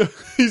it? No,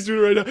 he's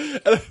doing it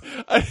right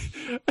now.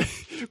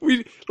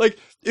 And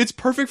it's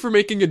perfect for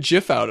making a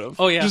GIF out of.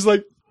 Oh yeah. Just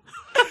like.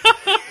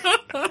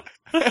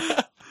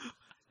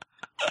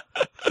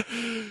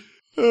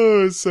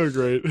 Oh, it's so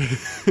great.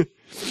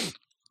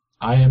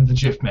 I am the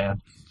GIF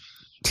man.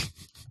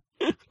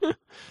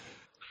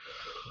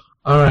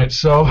 All right,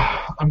 so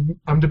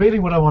I'm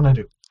debating what I want to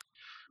do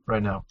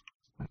right now.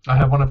 I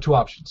have one of two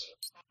options.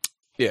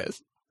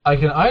 Yes. I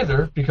can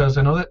either, because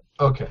I know that...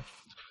 Okay.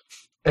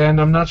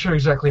 And I'm not sure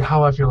exactly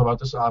how I feel about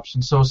this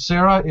option. So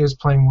Sarah is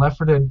playing Left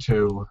 4 Dead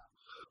 2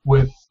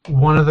 with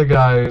one of the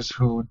guys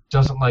who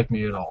doesn't like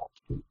me at all.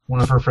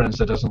 One of her friends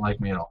that doesn't like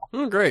me at all.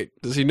 Oh, great.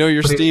 Does he know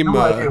your Steam? He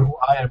has no idea who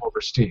I am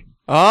over Steam.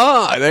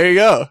 Ah, there you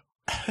go.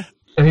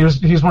 And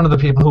he's one of the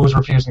people who was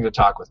refusing to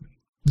talk with me.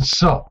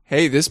 So...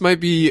 Hey, this might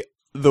be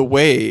the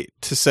way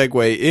to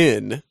segue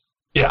in.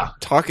 Yeah.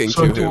 Talking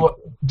to him.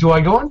 Do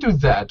I go and do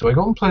that? Do I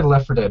go and play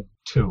Left 4 Dead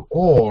 2?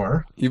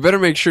 Or... You better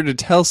make sure to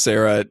tell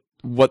Sarah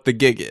what the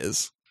gig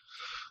is.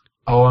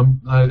 Oh,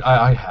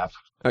 I have.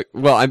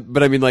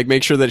 But I mean,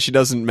 make sure that she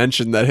doesn't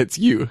mention that it's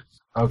you.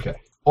 Okay.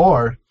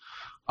 Or...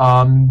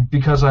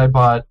 because I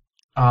bought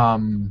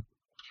some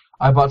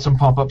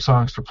pump up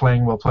songs for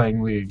playing while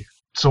playing League.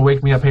 So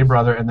Wake Me Up, Hey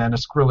Brother, and then a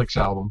Skrillex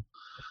album.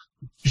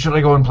 Should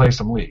I go and play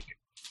some League?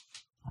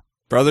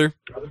 Brother,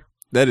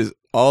 that is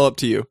all up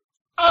to you.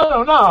 I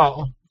don't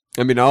know.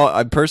 I mean,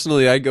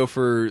 I'd go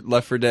for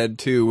Left 4 Dead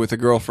 2 with a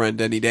girlfriend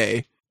any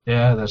day.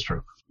 Yeah, that's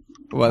true.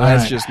 Well,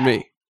 that's just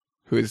me,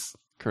 who is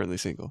currently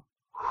single.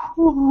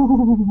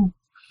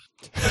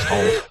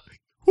 That's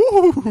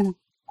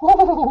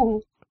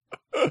cold.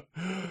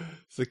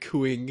 It's a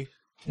cooing.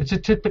 It's a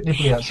tit-bit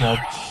nipply outside.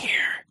 Here.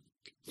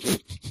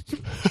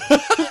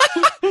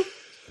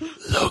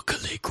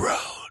 Locally grown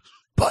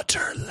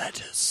butter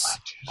lettuce.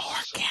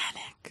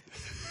 Organic.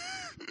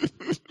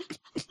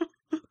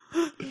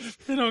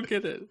 I don't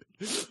get it.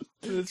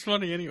 It's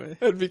funny anyway.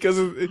 And because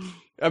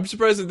I'm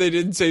surprised that they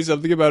didn't say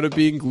something about it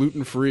being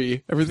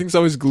gluten-free. Everything's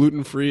always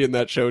gluten-free in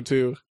that show,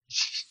 too.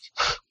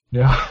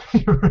 Yeah,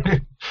 you're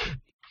right.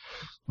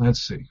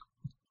 Let's see.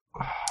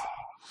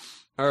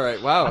 All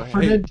right, wow.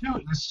 For Dead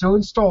 2, it's still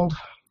installed.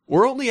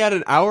 We're only at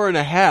an hour and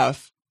a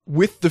half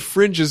with the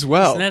Fringe as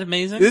well. Isn't that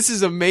amazing? This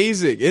is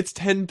amazing. It's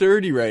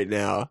 10:30 right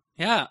now.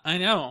 Yeah, I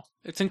know.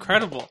 It's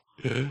incredible.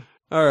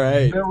 All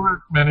right. There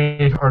weren't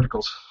many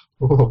articles.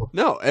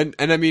 No, and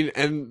I mean,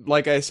 and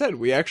like I said,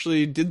 we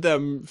actually did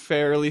them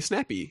fairly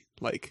snappy.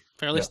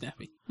 Fairly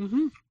snappy.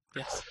 Mm-hmm.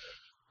 Yes.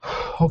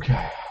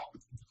 Okay.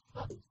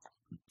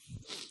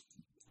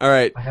 All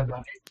right. I have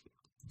that.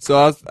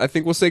 So I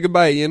think we'll say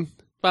goodbye, Ian.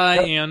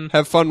 Bye, Ian.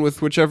 Have fun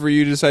with whichever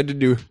you decide to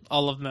do.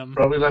 All of them.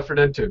 Probably Left 4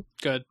 Dead 2.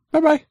 Good.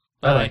 Bye-bye.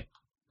 Bye.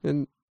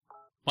 And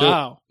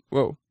wow.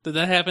 Whoa. Did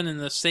that happen in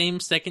the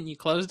same second you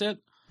closed it?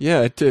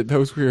 Yeah, it did. That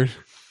was weird.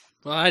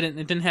 Well, I didn't.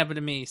 It didn't happen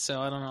to me,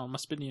 so I don't know. It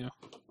must have been you.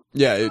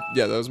 Yeah,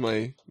 that was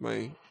my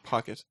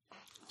pocket.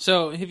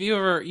 So, have you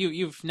ever...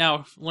 You've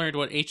now learned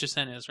what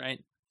HSN is,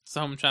 right? It's the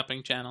home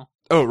shopping channel.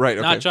 Oh, right,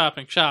 okay. Not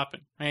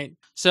shopping, right?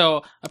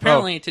 So,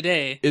 apparently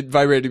today... It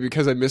vibrated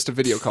because I missed a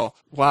video call.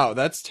 Wow,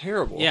 that's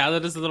terrible. Yeah,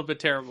 that is a little bit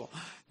terrible.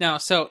 Now,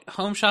 so,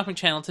 Home Shopping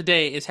Channel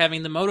today is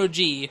having the Moto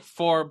G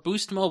for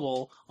Boost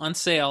Mobile on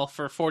sale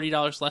for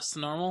 $40 less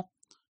than normal.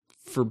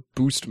 For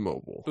Boost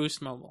Mobile.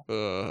 Boost Mobile.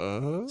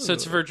 So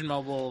it's Virgin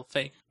Mobile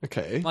fake.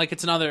 Okay. Like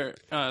it's another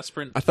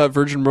Sprint. I thought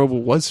Virgin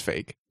Mobile was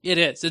fake. It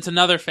is. It's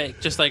another fake,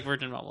 just like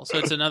Virgin Mobile. So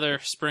it's another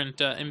Sprint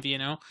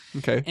MVNO.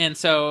 Okay. And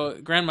so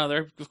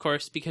grandmother, of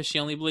course, because she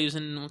only believes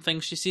in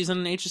things she sees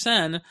on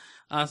HSN,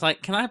 was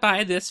like, "Can I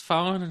buy this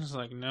phone?" And I was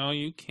like, "No,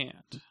 you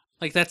can't."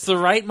 Like that's the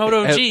right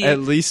Moto G, at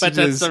least but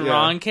that's the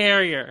wrong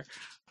carrier.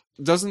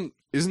 Isn't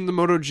the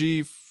Moto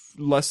G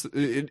less?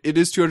 It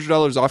is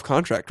 $200 off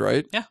contract,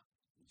 right? Yeah.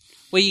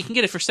 Well, you can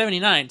get it for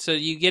 $79, so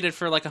you get it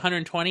for like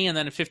 $120 and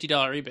then a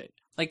 $50 rebate.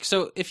 Like,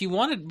 so if you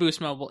wanted Boost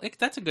Mobile,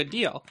 that's a good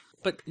deal,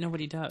 but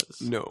nobody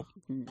does. No,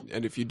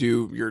 and if you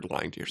do, you're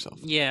lying to yourself.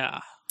 Yeah.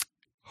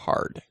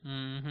 Hard.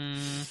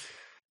 Mm-hmm.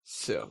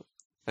 So,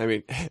 I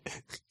mean,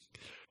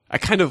 I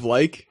kind of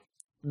like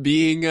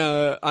being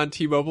on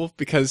T-Mobile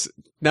because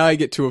now I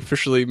get to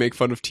officially make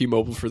fun of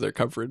T-Mobile for their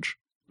coverage.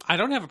 I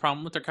don't have a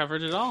problem with their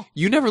coverage at all.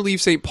 You never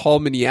leave St. Paul,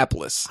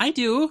 Minneapolis. I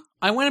do.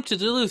 I went up to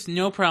Duluth,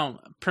 no problem.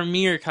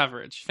 Premier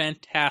coverage,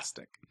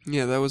 fantastic.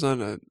 Yeah, that was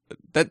on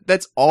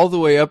that's all the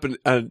way up a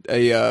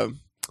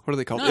what are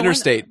they called?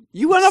 Interstate.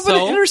 You went up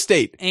an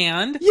interstate.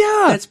 And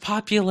yeah, that's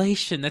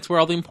population. That's where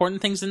all the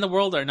important things in the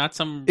world are, not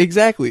some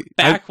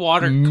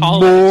backwater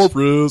college.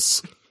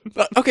 Morris.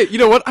 Okay, you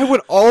know what? I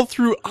went all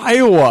through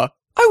Iowa.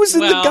 I was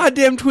in the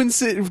goddamn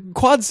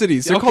Quad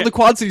Cities. They're called the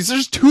Quad Cities.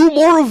 There's 2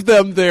 more of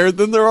them there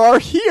than there are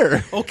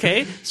here.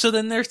 Okay, so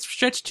then they're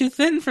stretched too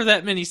thin for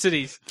that many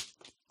cities.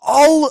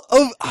 All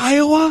of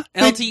Iowa?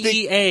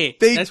 LTEA.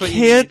 They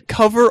can't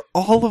cover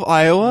all of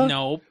Iowa?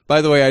 No.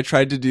 By the way, I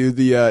tried to do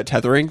the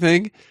tethering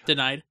thing.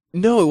 Denied.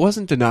 No, it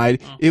wasn't denied.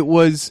 Oh. It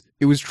was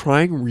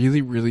trying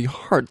really, really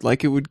hard.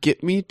 Like, it would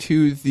get me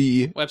to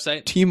the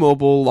website,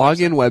 T-Mobile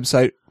login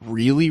website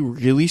really,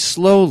 really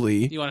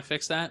slowly. You want to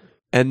fix that?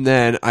 And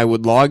then I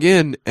would log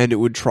in, and it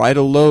would try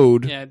to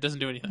load. Yeah, it doesn't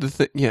do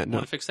anything. Yeah, no.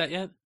 Want to fix that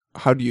yet?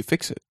 How do you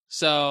fix it?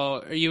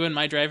 So, are you in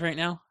my Drive right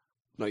now?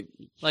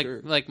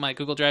 Sure. Like my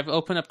Google Drive.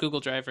 Open up Google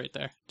Drive right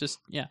there. Just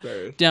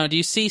There. Now, do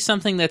you see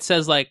something that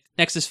says like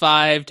Nexus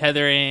 5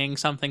 tethering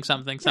something?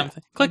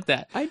 Click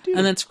that. I do.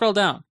 And then scroll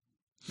down.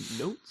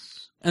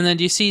 Notes. And then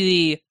do you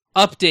see the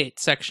update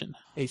section?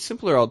 A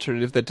simpler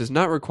alternative that does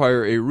not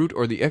require a root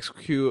or the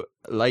XQ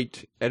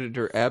Lite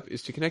editor app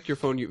is to connect your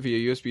phone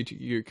via USB to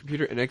your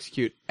computer and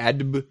execute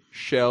adb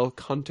shell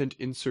content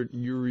insert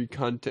URI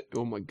content.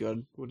 Oh my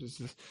god, what is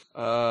this?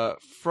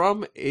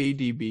 From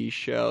ADB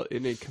shell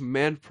in a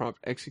command prompt,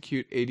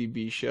 execute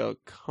ADB shell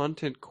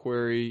content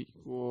query.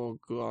 Oh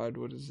god,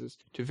 what is this?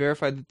 To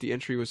verify that the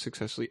entry was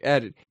successfully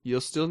added.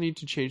 You'll still need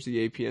to change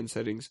the APN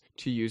settings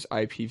to use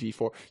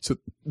IPv4. So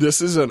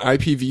this is an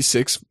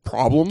IPv6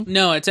 problem?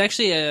 No, it's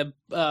actually a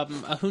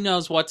who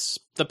knows what's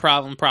the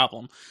problem.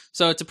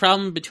 So it's a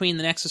problem between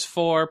the Nexus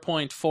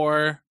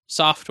 4.4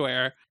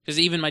 software, because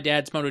even my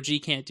dad's Moto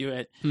G can't do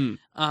it.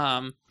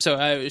 So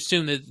I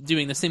assume that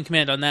doing the same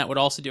command on that would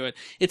also do it.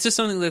 It's just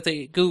something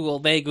that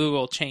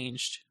Google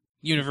changed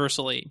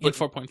universally in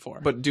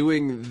 4.4. But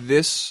doing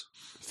this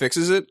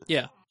fixes it?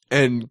 Yeah.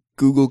 And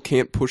Google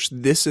can't push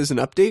this as an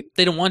update?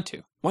 They don't want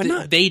to. Why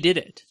not? They did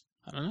it.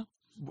 I don't know.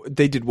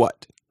 They did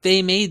what?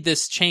 They made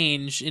this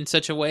change in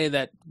such a way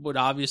that would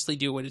obviously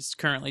do what it's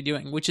currently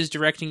doing, which is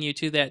directing you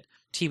to that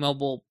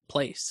T-Mobile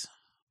place.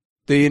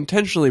 They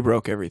intentionally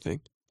broke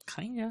everything.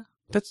 Kinda.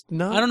 That's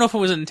not... I don't know if it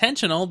was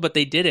intentional, but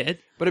they did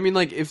it. But I mean,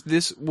 like, if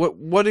this...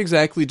 What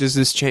exactly does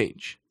this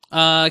change?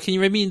 Can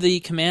you read me the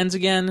commands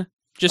again?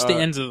 Just the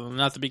ends of them,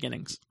 not the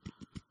beginnings.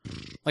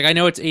 Like, I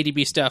know it's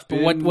ADB stuff,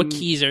 but what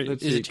keys is it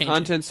changing?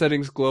 Content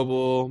settings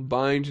global,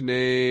 bind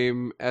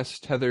name,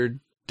 s-tethered,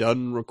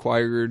 done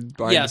required,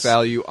 bind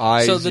value,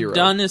 I0. So the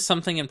done is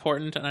something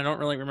important, and I don't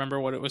really remember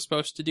what it was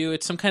supposed to do.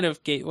 It's some kind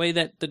of gateway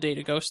that the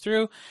data goes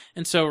through,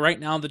 and so right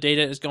now the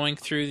data is going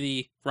through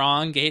the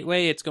wrong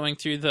gateway. It's going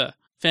through the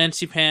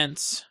fancy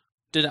pants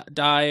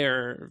die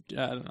or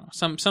I don't know,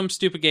 some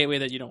stupid gateway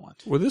that you don't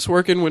want. Will this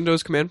work in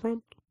Windows command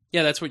prompt?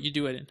 Yeah, that's what you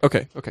do it in.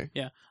 Okay.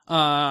 Yeah.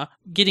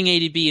 Getting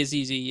ADB is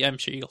easy. I'm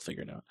sure you'll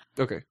figure it out.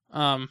 Okay.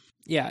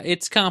 Yeah,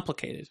 it's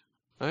complicated.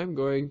 I'm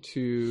going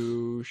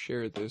to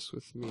share this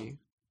with me.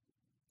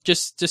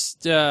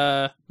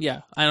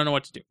 Yeah, I don't know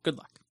what to do. Good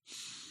luck.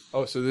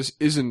 Oh, so this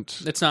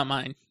isn't... It's not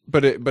mine.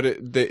 But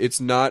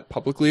it's not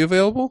publicly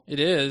available? It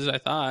is, I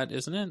thought,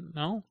 isn't it?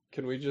 No?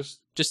 Can we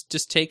just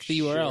take the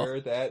URL?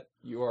 Share that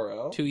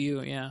URL? To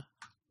you, yeah.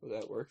 Will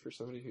that work for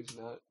somebody who's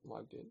not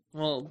logged in?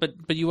 Well,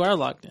 but you are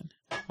logged in.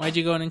 Why'd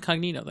you go in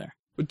incognito there?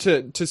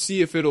 To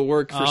see if it'll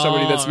work for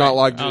somebody that's not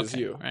logged in as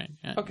you. Right.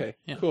 Yeah, okay.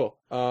 Yeah. Cool.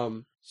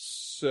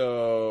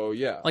 So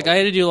yeah. Like I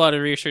had to do a lot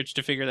of research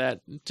to figure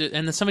that,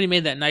 and then somebody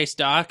made that nice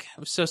doc. It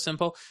was so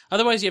simple.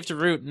 Otherwise, you have to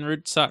root, and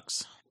root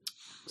sucks.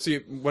 See,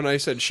 when I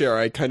said share,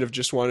 I kind of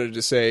just wanted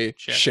to say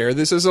share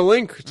this as a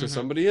link to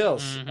somebody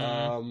else.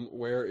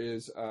 Where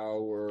is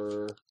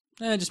our?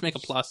 Just make a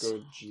plus.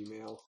 Go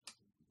Gmail.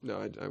 No,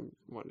 I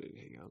wanted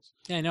Hangouts.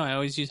 Yeah, I know. I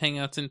always use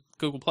Hangouts in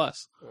Google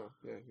Plus. Oh,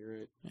 yeah, you're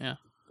right. Yeah.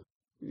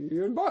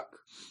 You're in Buck.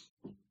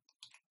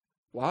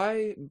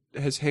 Why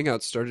has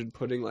Hangouts started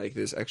putting like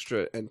this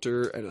extra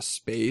enter and a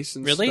space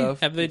and really?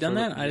 stuff? Really? Have they done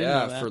that? I didn't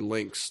know that. For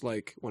links.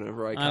 Like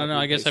whenever I don't know.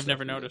 I guess I've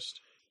never noticed.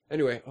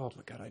 Anyway, oh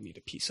my god, I need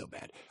to pee so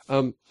bad.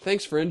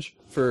 Thanks, Fringe,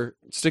 for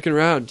sticking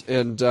around,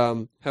 and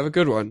have a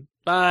good one.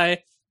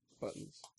 Bye. Buttons.